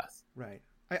sociopath. Right.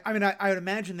 I mean, I would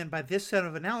imagine then by this set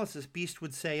of analysis, Beast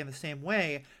would say in the same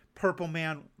way, Purple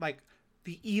Man, like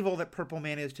the evil that Purple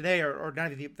Man is today, or not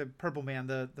the Purple Man,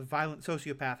 the violent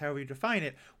sociopath, however you define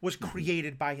it, was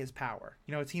created by his power.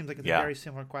 It seems like it's a very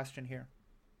similar question here.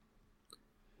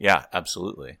 Yeah,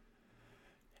 absolutely.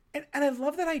 And I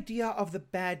love that idea of the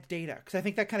bad data, because I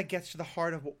think that kind of gets to the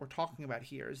heart of what we're talking about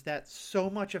here, is that so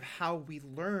much of how we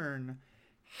learn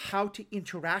how to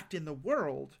interact in the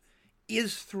world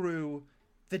is through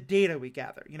the data we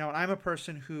gather. And I'm a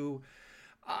person who,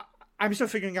 I'm still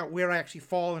figuring out where I actually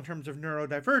fall in terms of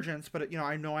neurodivergence, but,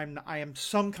 I know I am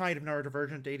some kind of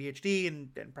neurodivergent, ADHD, and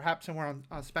perhaps somewhere on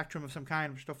a spectrum of some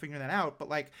kind. I'm still figuring that out. But,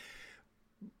 like,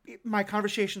 my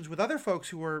conversations with other folks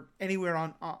who are anywhere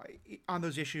on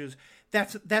those issues,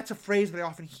 that's a phrase that I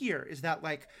often hear, is that,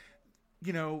 like,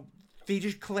 they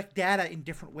just collect data in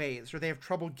different ways, or they have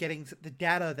trouble getting the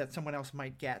data that someone else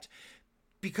might get,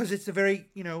 because it's a very,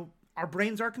 our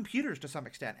brains are computers to some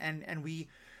extent, and we,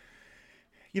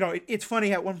 it's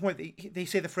funny, at one point they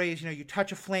say the phrase, you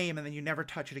touch a flame and then you never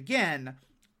touch it again.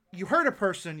 You hurt a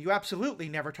person, you absolutely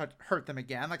never hurt them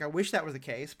again. Like, I wish that was the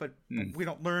case, but we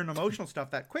don't learn emotional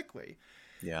stuff that quickly.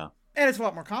 Yeah. And it's a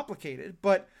lot more complicated,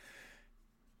 but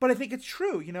I think it's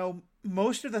true.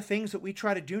 Most of the things that we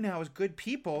try to do now as good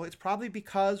people, it's probably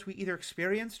because we either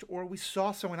experienced or we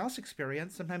saw someone else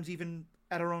experience, sometimes even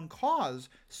at our own cause,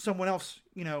 someone else,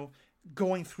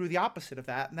 going through the opposite of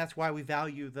that. And that's why we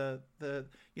value the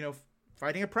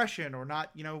fighting oppression or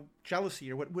not,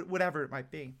 jealousy or whatever it might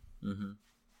be. Mm-hmm.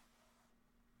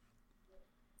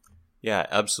 Yeah,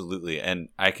 absolutely. And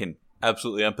I can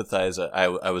absolutely empathize.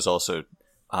 I was also,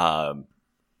 had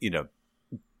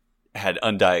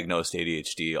undiagnosed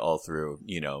ADHD all through,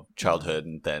 childhood.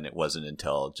 And then it wasn't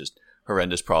until just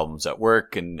horrendous problems at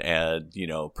work and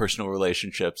personal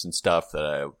relationships and stuff that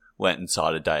I went and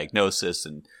sought a diagnosis.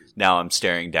 And now I'm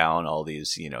staring down all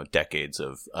these, decades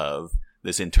of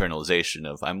this internalization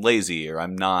of I'm lazy or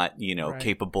I'm not, Right.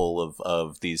 capable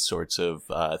of these sorts of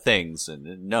things.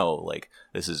 And no, like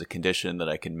this is a condition that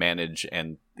I can manage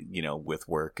and, with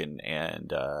work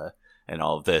and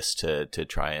all of this to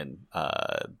try and,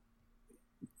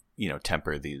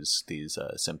 temper these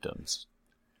symptoms.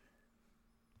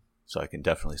 So I can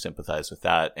definitely sympathize with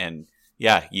that. And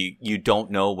yeah, you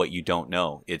don't know what you don't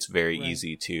know. It's very Right.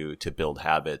 easy to build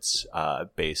habits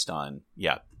based on,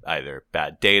 either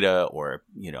bad data or,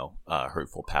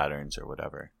 hurtful patterns or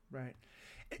whatever. Right.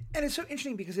 And it's so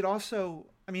interesting because it also,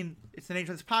 I mean, it's the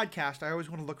nature of this podcast. I always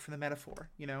want to look for the metaphor,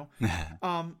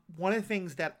 One of the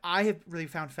things that I have really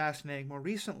found fascinating more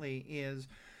recently is,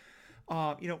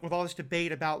 with all this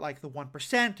debate about like the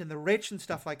 1% and the rich and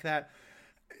stuff like that,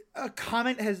 a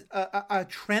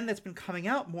trend that's been coming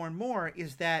out more and more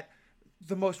is that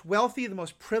the most wealthy, the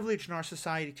most privileged in our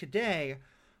society today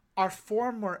are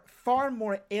far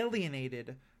more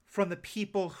alienated from the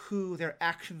people who their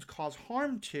actions cause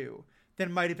harm to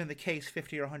than might have been the case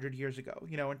 50 or 100 years ago,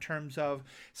 in terms of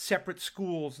separate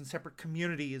schools and separate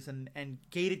communities and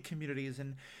gated communities.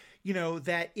 And,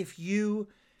 that if you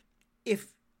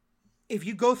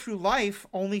go through life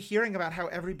only hearing about how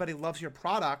everybody loves your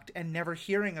product and never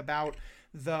hearing about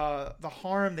the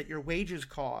harm that your wages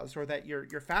cause or that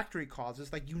your factory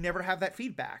causes, like you never have that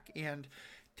feedback. And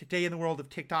today in the world of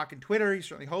TikTok and Twitter, you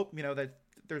certainly hope, that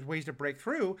there's ways to break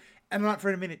through. And I'm not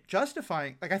for a minute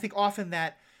justifying, like I think often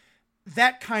that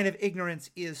kind of ignorance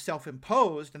is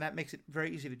self-imposed and that makes it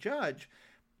very easy to judge.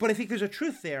 But I think there's a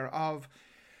truth there of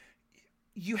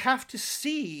you have to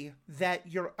see that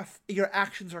your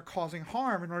actions are causing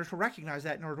harm in order to recognize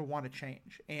that, in order to want to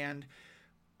change. And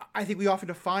I think we often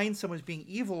define someone as being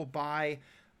evil by,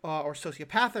 or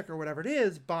sociopathic or whatever it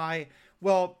is, by,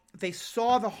 well, they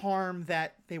saw the harm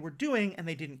that they were doing and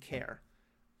they didn't care.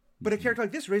 But a character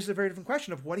like this raises a very different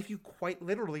question of what if you quite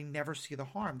literally never see the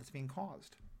harm that's being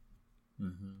caused?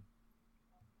 Mm-hmm.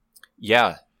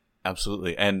 Yeah,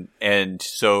 absolutely. And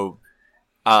so,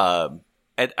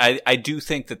 I do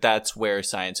think that that's where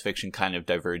science fiction kind of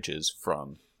diverges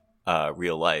from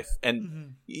real life.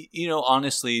 And,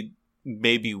 honestly,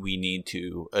 maybe we need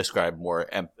to ascribe more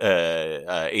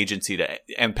agency to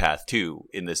Empath, too,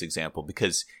 in this example,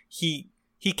 because he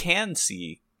can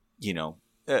see,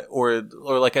 or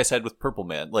like I said with Purple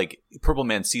Man, like Purple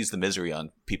Man sees the misery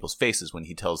on people's faces when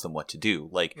he tells them what to do.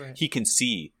 Like Right. He can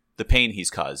see the pain he's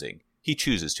causing. He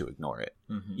chooses to ignore it.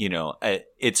 Mm-hmm.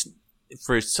 It's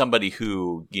for somebody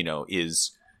who,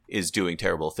 is doing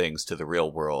terrible things to the real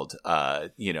world,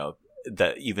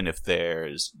 that even if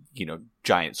there's,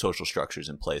 giant social structures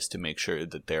in place to make sure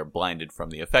that they're blinded from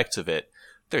the effects of it,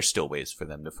 there's still ways for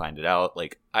them to find it out.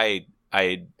 Like I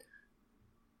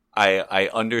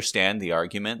understand the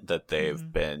argument that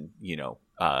they've been,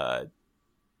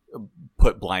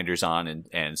 put blinders on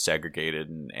and segregated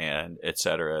and et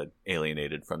cetera,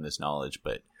 alienated from this knowledge,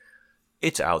 but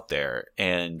it's out there.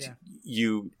 And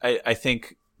I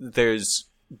think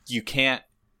you can't,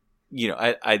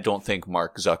 I don't think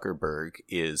Mark Zuckerberg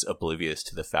is oblivious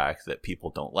to the fact that people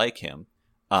don't like him.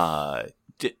 Does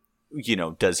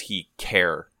he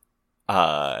care?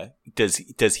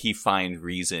 Does he find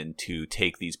reason to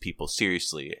take these people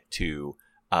seriously, to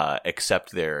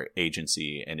accept their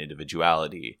agency and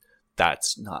individuality?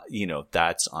 That's not,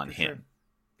 that's on For him. sure.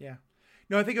 Yeah.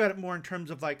 No, I think about it more in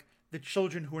terms of like the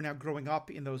children who are now growing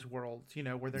up in those worlds,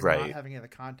 where they're not having any of the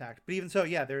contact. But even so,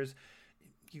 you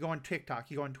go on TikTok,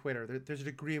 you go on Twitter, there's a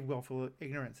degree of willful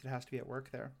ignorance that has to be at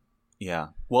work there. Yeah.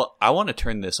 Well, I want to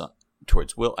turn this on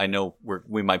towards Will. I know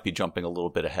we might be jumping a little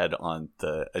bit ahead on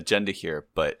the agenda here,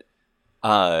 but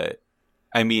I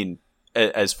mean,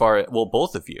 as far as, well,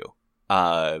 both of you,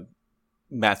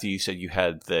 Matthew, you said you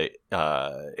had the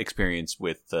experience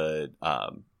with the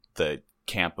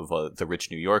camp of the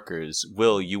rich New Yorkers.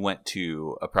 Will, you went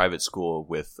to a private school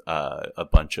with a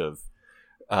bunch of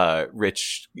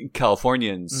rich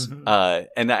Californians,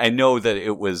 and I know that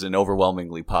it was an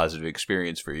overwhelmingly positive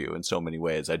experience for you in so many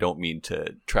ways. I don't mean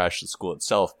to trash the school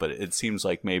itself, but it seems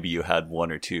like maybe you had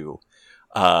one or two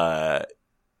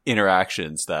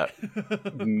interactions that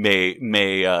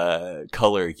may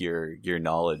color your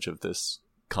knowledge of this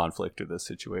conflict or this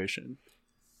situation.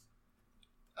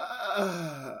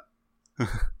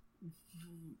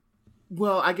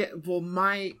 Well,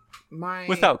 my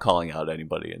without calling out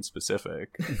anybody in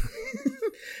specific.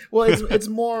 Well, it's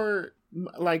more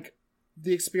like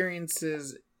the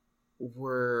experiences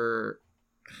were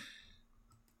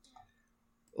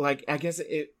like, I guess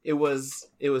it was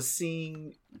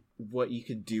seeing what you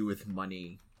could do with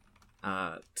money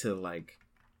to like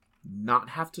not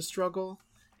have to struggle.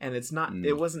 And it's not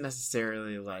it wasn't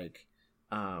necessarily like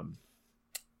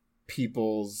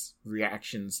people's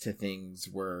reactions to things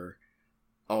were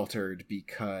altered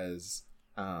because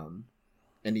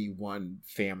any one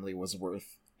family was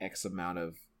worth X amount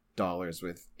of dollars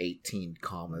with 18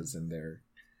 commas in their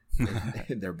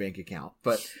in their bank account.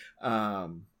 But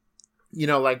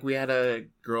like we had a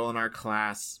girl in our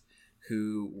class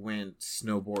who went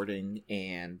snowboarding,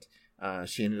 and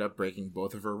she ended up breaking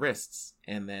both of her wrists.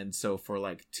 And then so for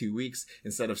like 2 weeks,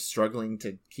 instead of struggling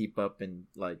to keep up and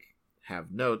like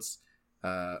have notes,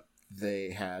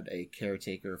 they had a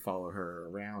caretaker follow her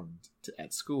around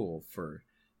at school for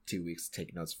 2 weeks to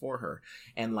take notes for her.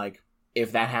 And like,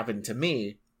 if that happened to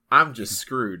me, I'm just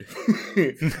screwed.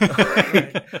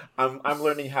 I'm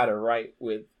learning how to write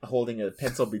with holding a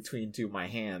pencil between two of my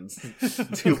hands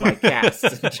to my cast,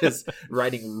 and just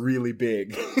writing really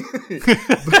big.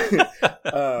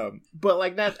 But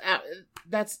like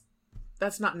that's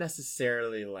not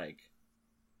necessarily like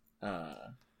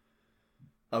a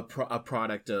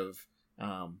product of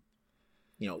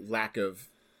lack of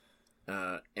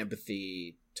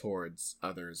empathy towards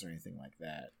others or anything like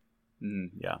that.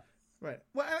 Yeah. Right.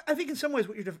 Well, I think in some ways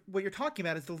what you're talking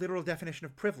about is the literal definition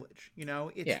of privilege.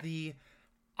 It's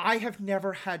I have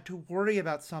never had to worry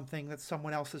about something that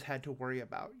someone else has had to worry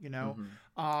about. And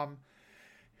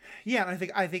I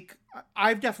think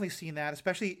I've definitely seen that,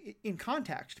 especially in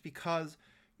context, because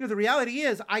the reality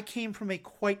is I came from a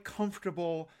quite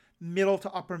comfortable middle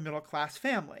to upper middle class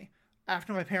family.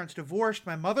 After my parents divorced,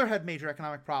 my mother had major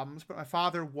economic problems, but my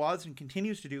father was and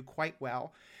continues to do quite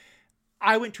well.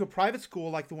 I went to a private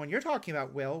school like the one you're talking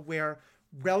about, Will, where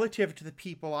relative to the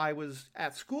people I was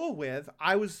at school with,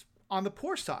 I was on the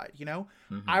poor side,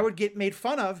 I would get made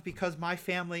fun of because my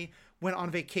family went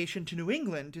on vacation to New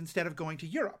England instead of going to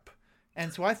Europe.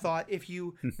 And so I thought if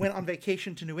you went on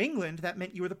vacation to New England, that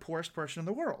meant you were the poorest person in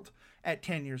the world at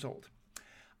 10 years old.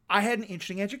 I had an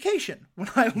interesting education when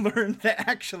I learned that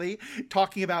actually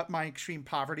talking about my extreme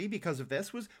poverty because of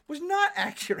this was not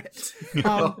accurate.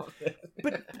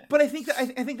 But I think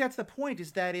that's the point,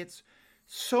 is that it's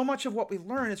so much of what we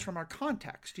learn is from our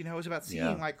context. It's about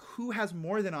seeing like who has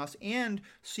more than us and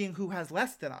seeing who has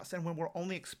less than us. And when we're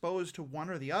only exposed to one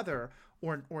or the other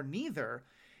or neither,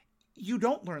 you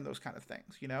don't learn those kind of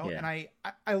things. And I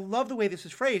love the way this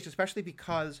is phrased, especially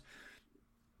because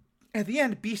at the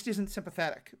end, Beast isn't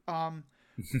sympathetic. One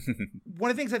of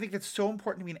the things I think that's so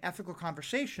important to me in ethical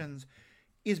conversations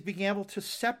is being able to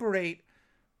separate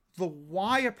the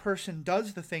why a person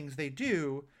does the things they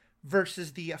do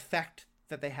versus the effect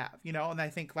that they have, And I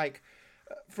think, like,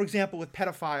 for example, with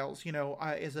pedophiles,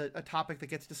 is a topic that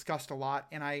gets discussed a lot.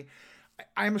 And I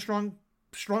am a strong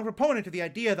proponent of the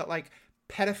idea that, like,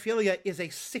 pedophilia is a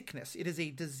sickness. It is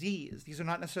a disease. These are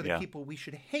not necessarily people we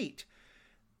should hate.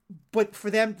 But for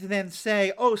them to then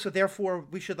say, oh, so therefore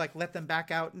we should like let them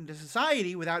back out into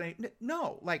society without any,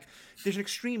 no, like there's an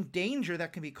extreme danger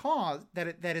that can be caused,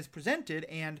 that is presented,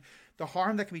 and the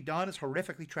harm that can be done is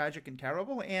horrifically tragic and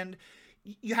terrible. And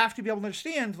you have to be able to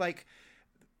understand, like,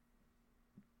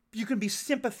 you can be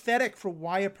sympathetic for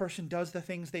why a person does the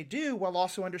things they do while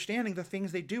also understanding the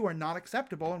things they do are not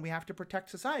acceptable and we have to protect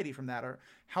society from that, or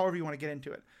however you want to get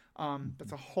into it.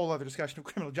 That's a whole other discussion of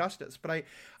criminal justice. But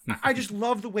I just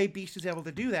love the way Beast is able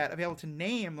to do that, of able to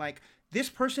name, like, this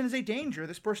person is a danger,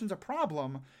 this person's a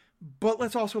problem, but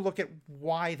let's also look at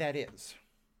why that is.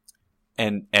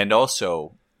 And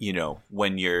also,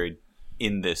 when you're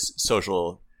in this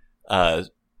social,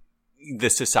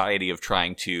 this society of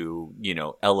trying to,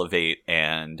 elevate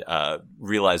and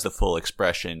realize the full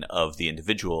expression of the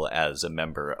individual as a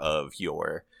member of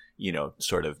your,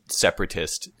 sort of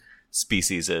separatist,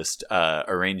 speciesist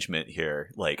arrangement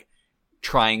here, like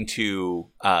trying to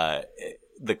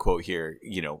the quote here,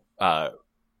 how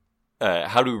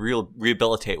to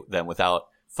rehabilitate them without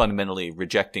fundamentally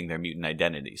rejecting their mutant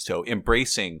identity. So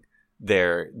embracing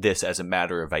this as a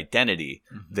matter of identity,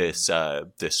 this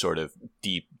sort of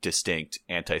deep, distinct,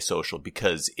 antisocial,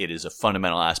 because it is a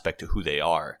fundamental aspect of who they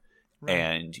are, right.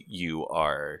 And you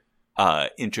are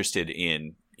interested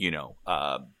in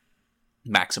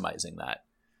maximizing that.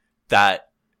 That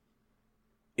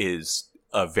is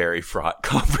a very fraught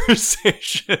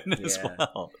conversation as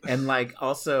well. And like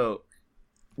also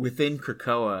within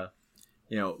Krakoa,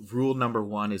 rule number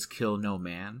 1 is kill no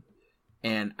man.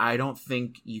 And I don't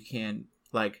think you can,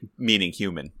 like, meaning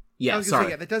human. Yeah,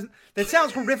 sorry. That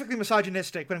sounds horrificaly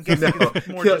misogynistic, but I'm guessing it's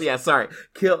more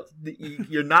kill.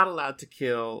 You're not allowed to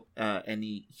kill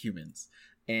any humans.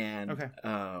 And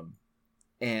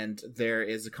and there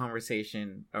is a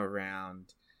conversation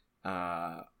around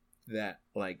that,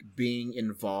 like, being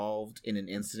involved in an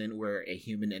incident where a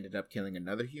human ended up killing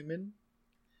another human.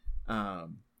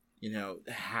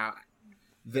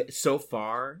 so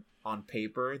far on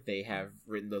paper they have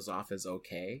written those off as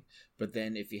okay, but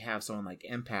then if you have someone like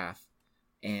Empath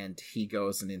and he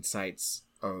goes and incites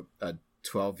a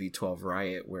 12v12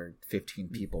 riot where 15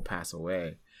 people pass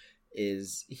away,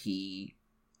 is he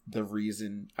the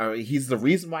reason, or he's the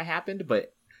reason why it happened,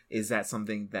 but is that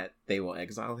something that they will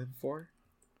exile him for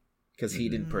because he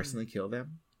didn't personally kill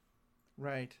them?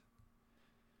 Right.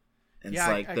 And yeah,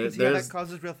 it's like I can see how that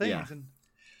causes real things. Yeah. And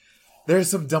there's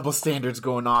some double standards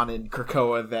going on in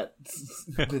Krakoa that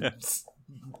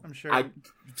I'm sure I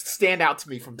stand out to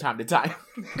me from time to time.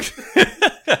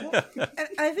 Well, and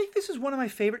I think this is one of my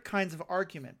favorite kinds of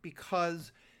argument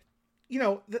because,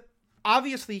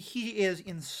 obviously he is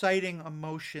inciting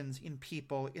emotions in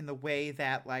people in the way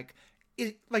that, like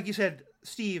you said,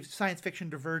 Steve, science fiction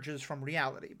diverges from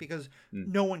reality because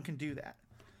no one can do that.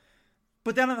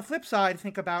 But then on the flip side,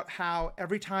 think about how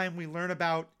every time we learn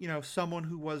about, someone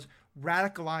who was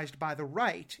radicalized by the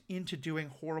right into doing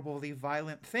horribly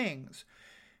violent things,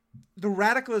 the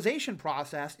radicalization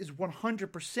process is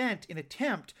 100% an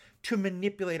attempt to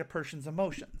manipulate a person's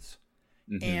emotions.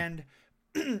 And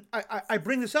I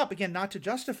bring this up, again, not to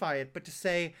justify it, but to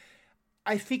say,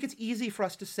 I think it's easy for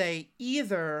us to say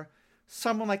either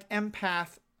someone like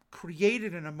Empath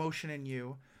created an emotion in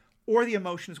you, or the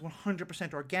emotion is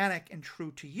 100% organic and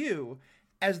true to you,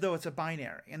 as though it's a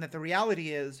binary. And that the reality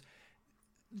is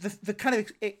the kind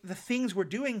of the things we're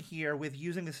doing here with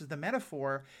using this as the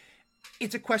metaphor,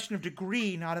 it's a question of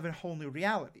degree, not of a whole new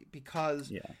reality,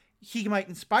 because he might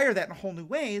inspire that in whole new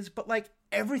ways, but like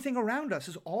everything around us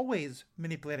is always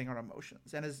manipulating our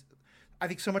emotions. And I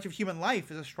think so much of human life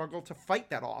is a struggle to fight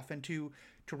that off and to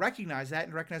recognize that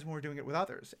and recognize when we're doing it with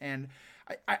others. And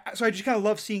so I just kind of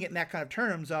love seeing it in that kind of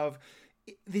terms of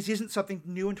this isn't something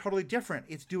new and totally different.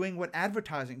 It's doing what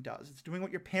advertising does. It's doing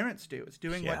what your parents do. It's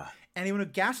doing what anyone who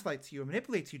gaslights you or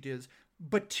manipulates you does,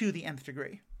 but to the nth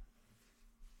degree.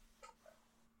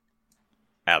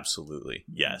 Absolutely.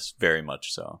 Yes, very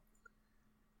much so.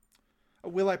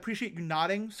 Will, I appreciate you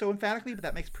nodding so emphatically, but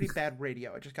that makes pretty bad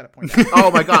radio. I just got to point out. Oh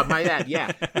my god, my bad.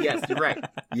 Yeah. Yes, you're right.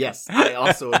 Yes, I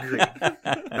also agree.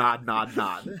 Nod, nod,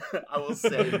 nod. I will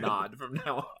say nod from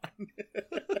now on.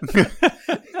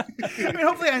 I mean,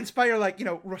 hopefully I inspire,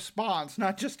 response,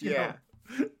 not just,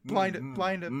 blind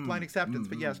acceptance.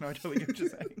 But yes, no, I totally get what you're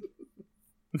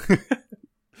saying.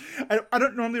 I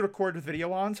don't normally record with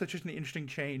video on, so it's just an interesting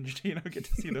change to, get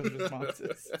to see those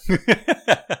responses.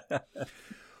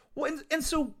 Well, and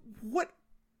so what,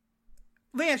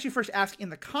 let me actually first ask in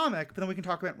the comic, but then we can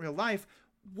talk about in real life,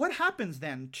 what happens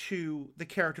then to the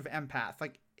character of Empath?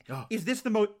 Like, is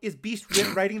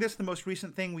Beast writing this the most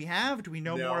recent thing we have? Do we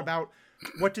know more about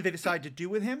what did they decide to do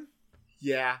with him?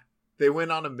 Yeah. They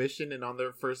went on a mission and on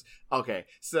their first, okay,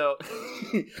 so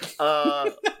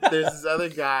there's this other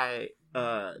guy,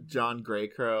 John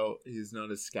Greycrow, he's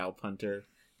known as Scalp Hunter.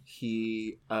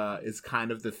 He is kind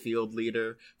of the field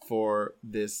leader for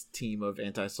this team of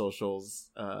antisocials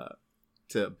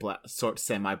sort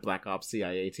semi-Black Ops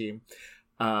CIA team.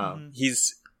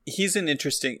 He's an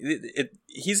interesting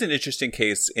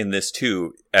case in this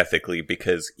too, ethically,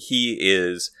 because he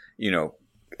is,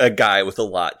 a guy with a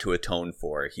lot to atone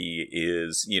for. He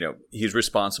is, he's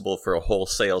responsible for a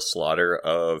wholesale slaughter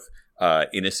of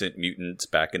innocent mutants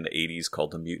back in the 80s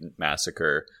called the Mutant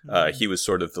Massacre. He was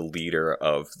sort of the leader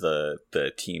of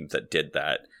the team that did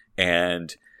that.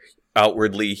 And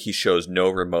outwardly, he shows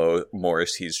no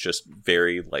remorse. He's just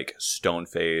very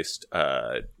stone-faced,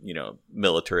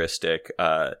 militaristic.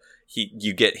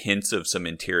 You get hints of some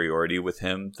interiority with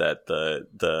him that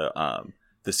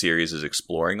the series is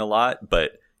exploring a lot,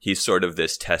 but he's sort of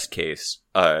this test case,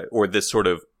 or this sort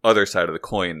of other side of the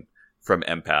coin from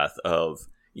Empath of,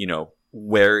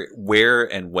 where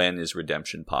and when is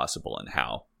redemption possible and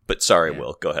how. But sorry,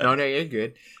 Will, go ahead. No, you're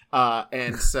good.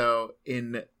 And so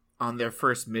on their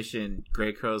first mission,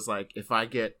 Greycrow's like, if I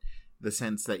get the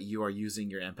sense that you are using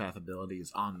your empath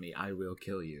abilities on me, I will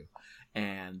kill you.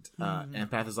 And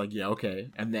Empath is like, yeah, okay.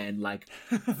 And then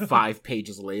 5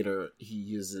 pages later, he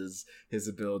uses his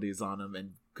abilities on him,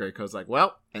 and Greycrow's like,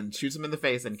 well, and shoots him in the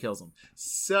face and kills him.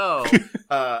 So,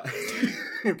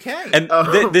 okay. And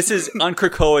this is on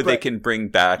Krakoa. They can bring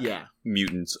back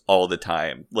mutants all the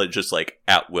time, just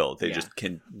at will. They just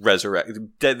can resurrect.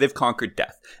 They've conquered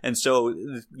death, and so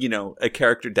a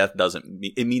character death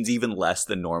it means even less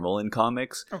than normal in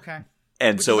comics. Okay.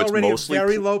 And which so is it's already mostly a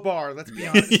very low bar. Let's be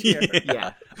honest here.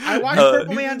 Yeah. I watched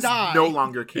Purple Man die. No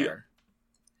longer care.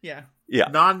 Yeah.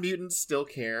 Non-mutants still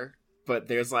care, but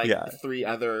there's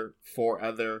 4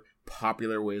 other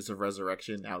popular ways of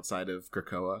resurrection outside of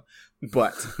Krakoa.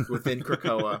 But within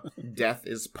Krakoa, death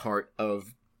is part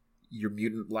of your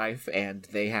mutant life, and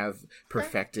they have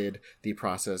perfected the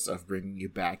process of bringing you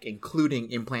back, including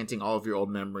implanting all of your old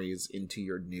memories into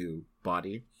your new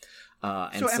body. So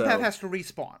Empath has to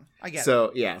respawn. I get it.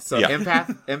 So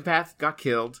Empath got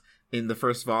killed in the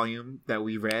first volume that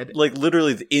we read. Like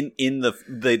literally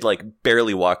they'd like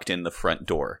barely walked in the front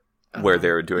door where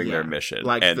they were doing their mission,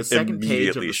 like and the second page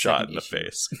immediately of the shot in the issue.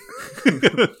 face.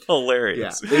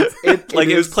 Hilarious. Yeah,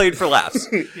 it was played for laughs.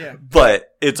 Yeah.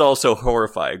 But it's also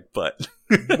horrifying. But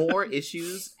more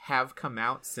issues have come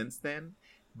out since then,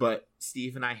 but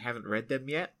Steve and I haven't read them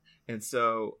yet. And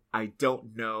so I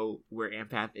don't know where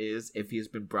Empath is, if he's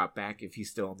been brought back, if he's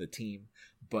still on the team.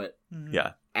 But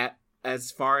yeah, as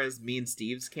far as me and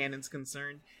Steve's canon's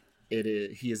concerned,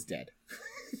 he is dead.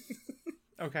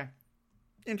 Okay.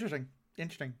 Interesting.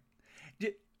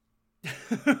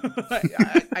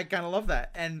 I kind of love that.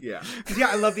 And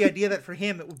I love the idea that for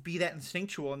him it would be that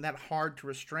instinctual and that hard to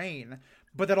restrain,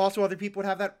 but that also other people would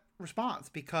have that response,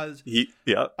 because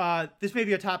this may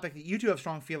be a topic that you two have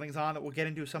strong feelings on that we'll get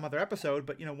into some other episode.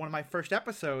 But one of my first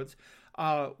episodes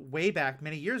way back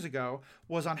many years ago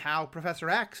was on how Professor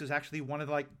X is actually one of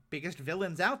the biggest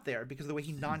villains out there, because of the way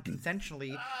he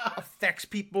non-consensually affects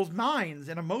people's minds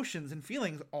and emotions and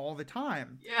feelings all the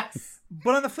time. Yes.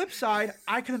 But on the flip side,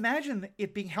 I can imagine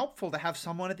it being helpful to have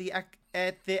someone at the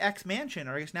X mansion,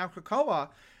 or I guess now Krakoa,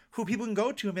 who people can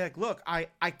go to and be like, look, I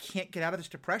can't get out of this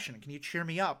depression. Can you cheer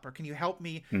me up? Or can you help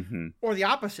me? Mm-hmm. Or the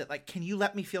opposite, can you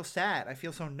let me feel sad? I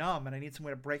feel so numb and I need some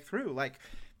way to break through.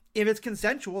 If it's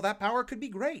consensual, that power could be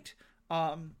great.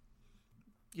 Or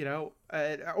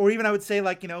even I would say,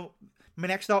 my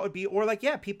next thought would be,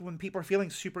 people, when people are feeling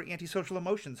super antisocial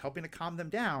emotions, helping to calm them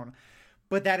down.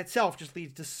 But that itself just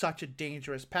leads to such a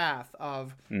dangerous path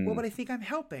of, well, but I think I'm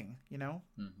helping,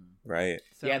 Mm-hmm. Right.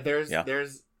 So,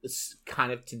 there's it's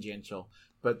kind of tangential,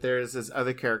 but there's this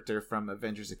other character from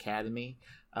Avengers Academy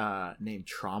named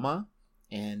Trauma,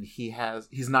 and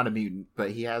he's not a mutant,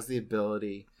 but he has the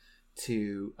ability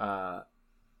to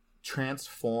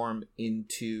transform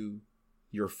into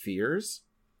your fears,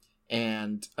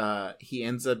 and he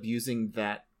ends up using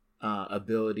that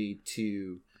ability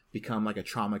to become a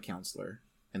trauma counselor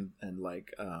and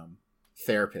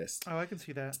therapist. Oh, I can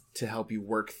see that. To help you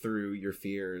work through your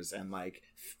fears and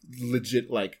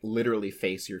literally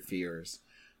face your fears.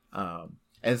 And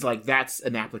it's that's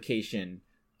an application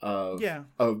of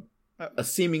a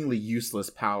seemingly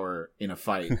useless power in a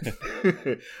fight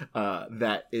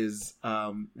that is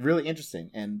really interesting.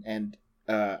 And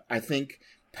I think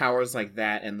powers like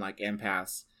that and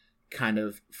empaths kind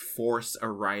of force a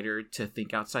writer to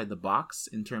think outside the box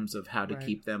in terms of how to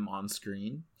keep them on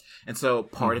screen. And so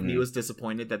part of me was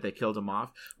disappointed that they killed him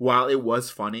off. While it was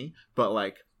funny,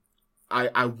 but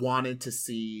I wanted to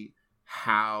see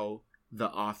how the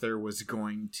author was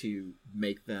going to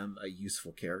make them a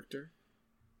useful character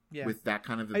with that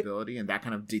kind of ability and that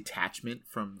kind of detachment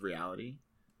from reality.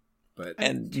 But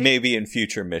maybe in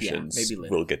future missions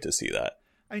we'll get to see that.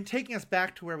 I mean, taking us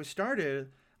back to where we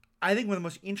started, I think one of the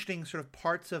most interesting sort of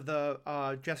parts of the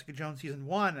Jessica Jones season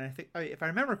 1, and I think, if I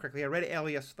remember correctly, I read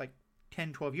Alias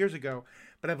 10, 12 years ago,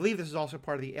 but I believe this is also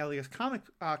part of the Alias comic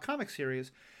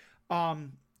series,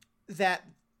 that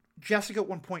Jessica at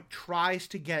one point tries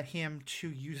to get him to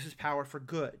use his power for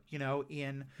good,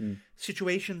 in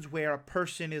situations where a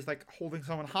person is holding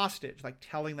someone hostage,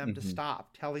 telling them to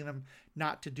stop, telling them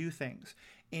not to do things.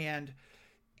 And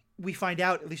we find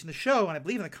out, at least in the show, and I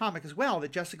believe in the comic as well,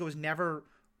 that Jessica was never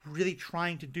really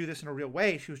trying to do this in a real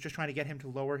way. She was just trying to get him to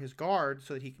lower his guard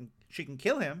so that she can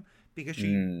kill him, because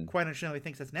she quite understandably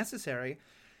thinks that's necessary.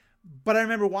 But I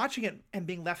remember watching it and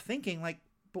being left thinking,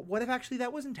 but what if actually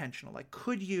that was intentional?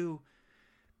 Could you...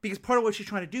 Because part of what she's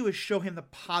trying to do is show him the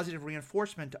positive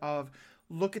reinforcement of,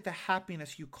 look at the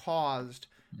happiness you caused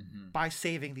by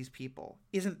saving these people.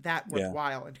 Isn't that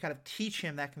worthwhile? And to kind of teach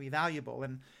him that can be valuable.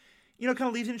 And, kind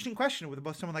of leaves an interesting question with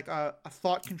both someone like a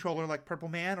thought controller like Purple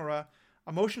Man or a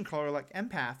emotion controller like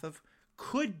Empath, of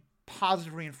could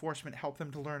positive reinforcement help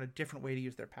them to learn a different way to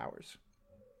use their powers?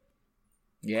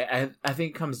 Yeah, I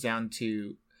think it comes down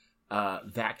to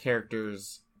that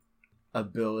character's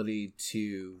ability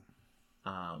to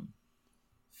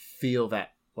feel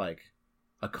that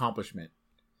accomplishment,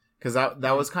 because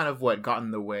that was kind of what got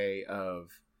in the way of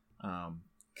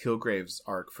Kilgrave's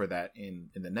arc for that in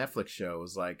the Netflix show.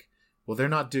 Was well, they're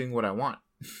not doing what I want.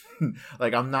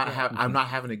 I'm not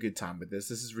having a good time with this.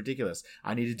 This is ridiculous.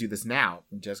 I need to do this now.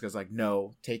 And Jessica's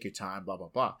no, take your time, blah blah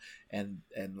blah. And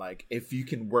if you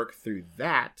can work through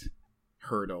that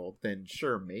hurdle, then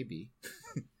sure, maybe.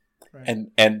 Right.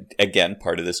 And again,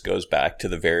 part of this goes back to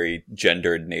the very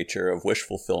gendered nature of wish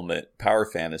fulfillment power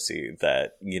fantasy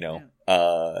that,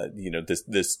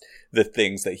 the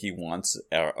things that he wants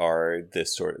are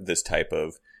this type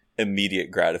of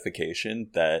immediate gratification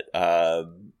that,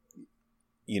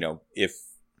 if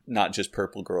not just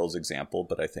Purple Girl's example,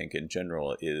 but I think in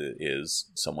general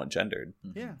is somewhat gendered.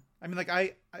 Yeah. I mean, like,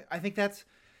 I think that's,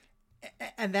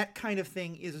 and that kind of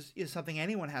thing is something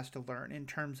anyone has to learn in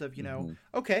terms of,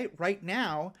 okay, right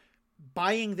now,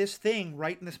 buying this thing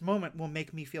right in this moment will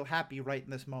make me feel happy right in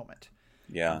this moment.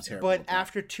 Yeah. But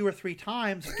after 2 or 3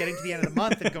 times of getting to the end of the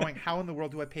month and going, how in the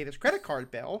world do I pay this credit card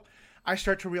bill? I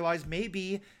start to realize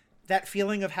maybe that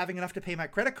feeling of having enough to pay my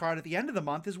credit card at the end of the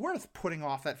month is worth putting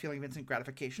off that feeling of instant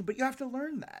gratification. But you have to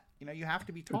learn that. You have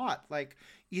to be taught, like,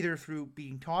 either through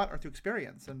being taught or through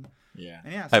experience. So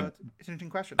it's an interesting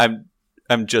question.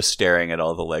 I'm just staring at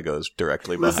all the Legos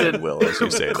directly behind Will as you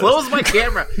say this. Close my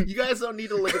camera. You guys don't need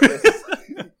to look at this.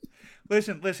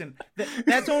 Listen.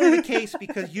 That's only the case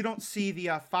because you don't see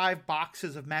the 5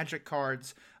 boxes of Magic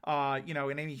cards, in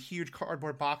any huge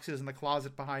cardboard boxes in the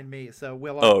closet behind me. So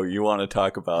Will. You want to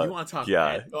talk about?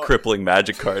 Crippling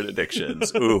Magic card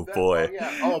addictions. Ooh boy.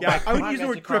 I would use the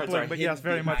word crippling, but yes,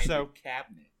 very much so.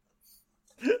 Cabinet.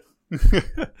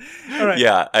 All right.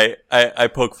 Yeah, I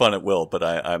poke fun at Will, but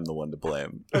I'm the one to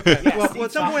blame. Okay. Well,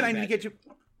 at some point I need to get you.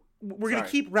 We're going to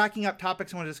keep racking up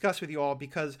topics I want to discuss with you all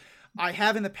because I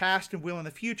have in the past and will in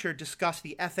the future discuss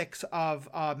the ethics of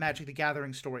Magic the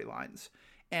Gathering storylines.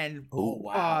 And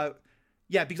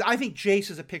because I think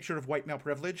Jace is a picture of white male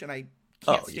privilege, and I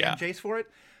can't stand Jace for it.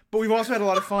 But we've also had a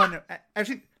lot of fun.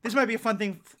 Actually, this might be a fun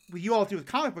thing with you all to do with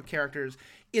comic book characters,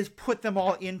 is put them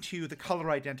all into the color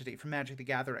identity from Magic the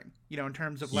Gathering. In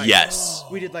terms of, like,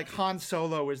 we did, like, Han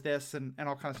Solo is this and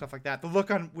all kinds of stuff like that. The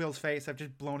look on Will's face, I've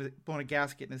just blown a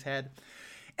gasket in his head.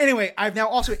 Anyway, I've now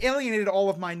also alienated all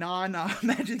of my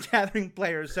non-Magic the Gathering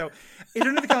players. So, is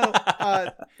there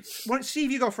anything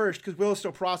Steve, you go first because Will is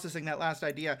still processing that last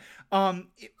idea.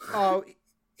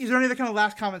 Is there any other kind of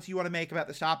last comments you want to make about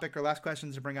this topic or last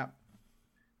questions to bring up?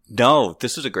 No,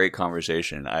 this was a great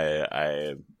conversation.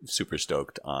 I'm super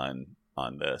stoked on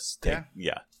this.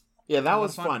 Yeah, that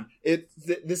was fun.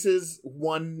 This is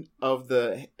one of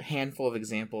the handful of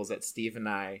examples that Steve and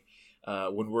I,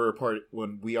 when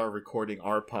we are recording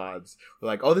our pods, we're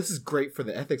like, oh, this is great for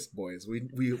the Ethics Boys. We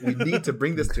need to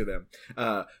bring this to them.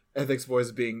 Ethics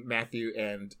Boys being Matthew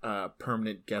and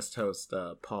permanent guest host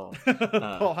Paul.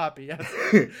 Paul Hoppy, yes.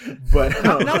 But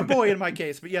not a boy in my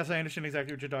case, but yes, I understand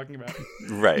exactly what you're talking about.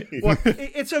 Right. Well,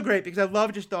 it's so great because I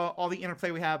love just all the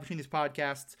interplay we have between these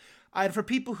podcasts. And for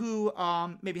people who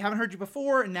maybe haven't heard you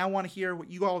before and now want to hear what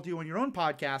you all do on your own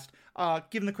podcast,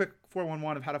 give them the quick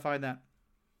 411 of how to find that.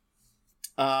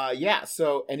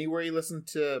 So anywhere you listen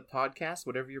to podcasts,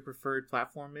 whatever your preferred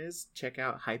platform is, check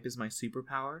out Hype is My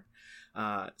Superpower.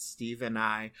 Steve and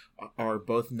I are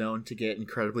both known to get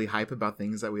incredibly hype about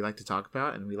things that we like to talk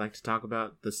about, and we like to talk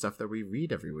about the stuff that we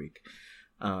read every week.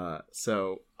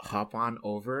 So hop on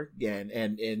over again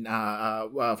and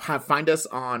find us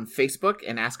on Facebook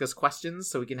and ask us questions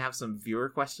so we can have some viewer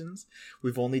questions.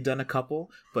 We've only done a couple,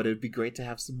 but it'd be great to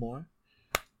have some more.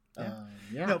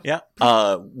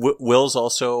 Will's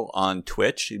also on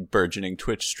Twitch, burgeoning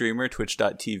Twitch streamer,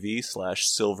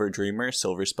 twitch.tv/silverdreamer,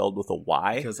 silver spelled with a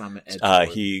Y. Because I'm an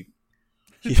edgelord.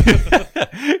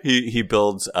 He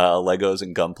builds Legos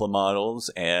and Gunpla models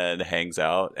and hangs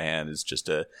out and is just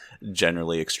a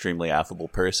generally extremely affable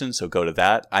person. So go to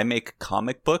that. I make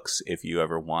comic books. If you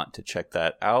ever want to check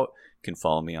that out, you can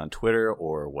follow me on Twitter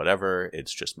or whatever.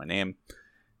 It's just my name.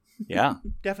 Yeah,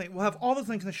 definitely. We'll have all those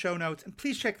links in the show notes, and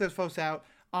please check those folks out.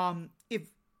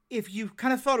 If you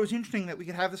kind of thought it was interesting that we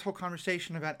could have this whole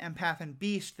conversation about Empath and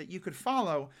Beast that you could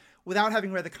follow without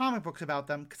having read the comic books about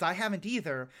them, because I haven't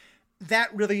either,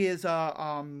 that really is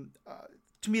to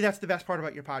me that's the best part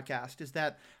about your podcast, is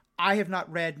that I have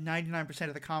not read 99%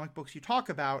 of the comic books you talk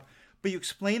about, but you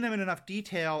explain them in enough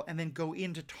detail and then go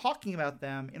into talking about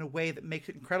them in a way that makes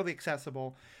it incredibly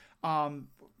accessible.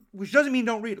 Which doesn't mean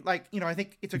don't read it. Like, I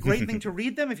think it's a great thing to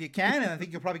read them if you can, and I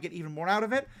think you'll probably get even more out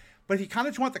of it. But if you kind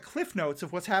of just want the cliff notes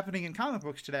of what's happening in comic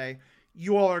books today,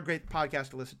 you all are a great podcast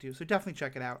to listen to. So definitely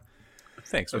check it out.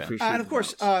 Thanks, man. And of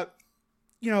course,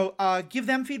 give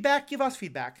them feedback, give us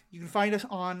feedback. You can find us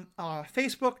on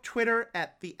Facebook, Twitter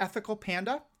at The Ethical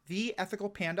Panda. You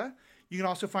can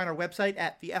also find our website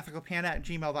at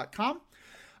theethicalpanda@gmail.com.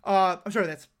 I'm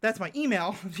sorry, that's my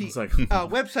email. The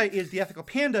website is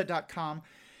theethicalpanda.com.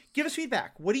 Give us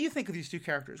feedback. What do you think of these two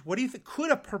characters? What do you think? Could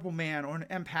a Purple Man or an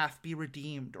Empath be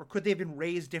redeemed? Or could they have been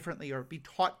raised differently or be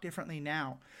taught differently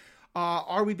now?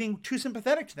 Are we being too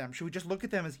sympathetic to them? Should we just look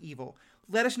at them as evil?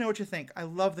 Let us know what you think. I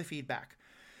love the feedback.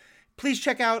 Please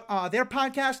check out their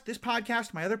podcast, this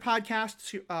podcast, my other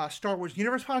podcast, Star Wars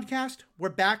Universe podcast. We're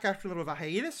back after a little of a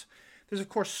hiatus. There's, of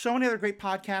course, so many other great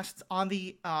podcasts on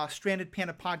the Stranded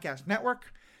Panda Podcast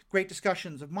Network. Great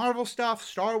discussions of Marvel stuff,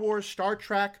 Star Wars, Star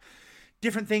Trek,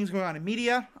 different things going on in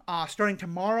media. Starting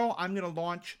tomorrow, I'm going to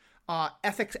launch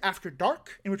Ethics After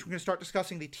Dark, in which we're going to start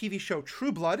discussing the TV show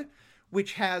True Blood,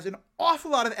 which has an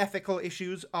awful lot of ethical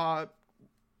issues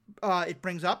it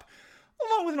brings up,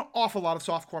 along with an awful lot of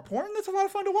softcore porn. That's a lot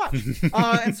of fun to watch.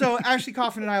 And so Ashley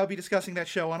Coffin and I will be discussing that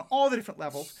show on all the different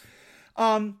levels.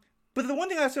 But the one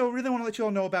thing I also really want to let you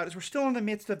all know about is we're still in the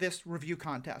midst of this review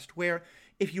contest, where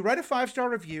if you write a 5-star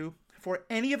review for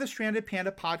any of the Stranded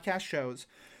Panda podcast shows,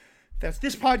 that's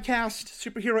this podcast,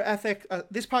 Superhero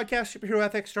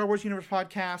Ethic, Star Wars Universe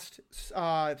podcast,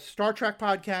 Star Trek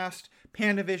podcast,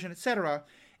 PandaVision, etc.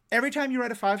 Every time you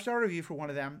write a 5-star review for one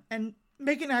of them, and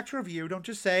make an actual review, don't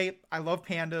just say, I love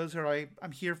pandas, or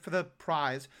I'm here for the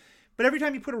prize. But every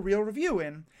time you put a real review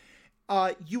in,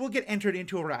 you will get entered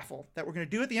into a raffle that we're going to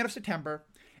do at the end of September.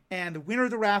 And the winner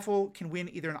of the raffle can win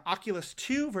either an Oculus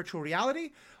 2 virtual reality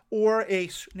or a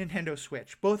Nintendo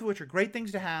Switch, both of which are great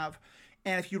things to have.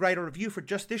 And if you write a review for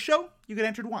just this show, you get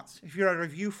entered once. If you write a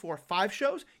review for 5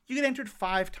 shows, you get entered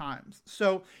 5 times.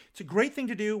 So it's a great thing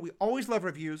to do. We always love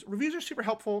reviews. Reviews are super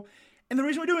helpful. And the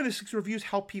reason we're doing this is because reviews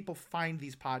help people find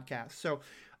these podcasts. So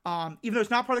even though it's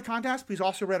not part of the contest, please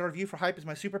also write a review for Hype is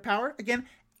My Superpower. Again,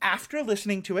 after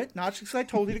listening to it, not just because I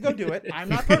told you to go do it. I'm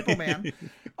not Purple Man.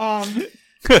 But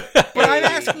I'm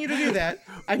asking you to do that.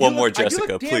 One more,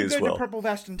 Jessica, please, Will. Purple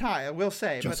vest and tie, I will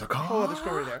say. Jessica. But a whole other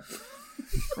story there.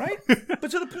 Right?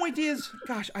 But so the point is,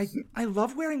 gosh, I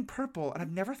love wearing purple, and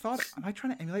I've never thought, am I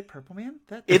trying to emulate Purple Man?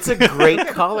 It's a great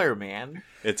color, man.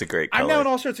 It's a great color. I'm now in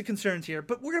all sorts of concerns here,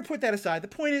 but we're going to put that aside. The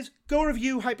point is, go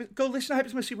listen to Hype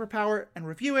is My Superpower and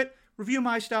review it. Review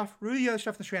my stuff, review the other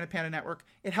stuff in the Stranded Panda Network.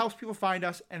 It helps people find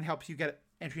us and helps you get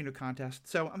entry into a contest.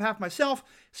 So on behalf of myself,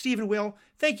 Steve and Will,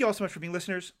 thank you all so much for being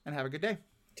listeners, and have a good day.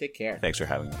 Take care. Thanks for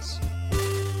having us.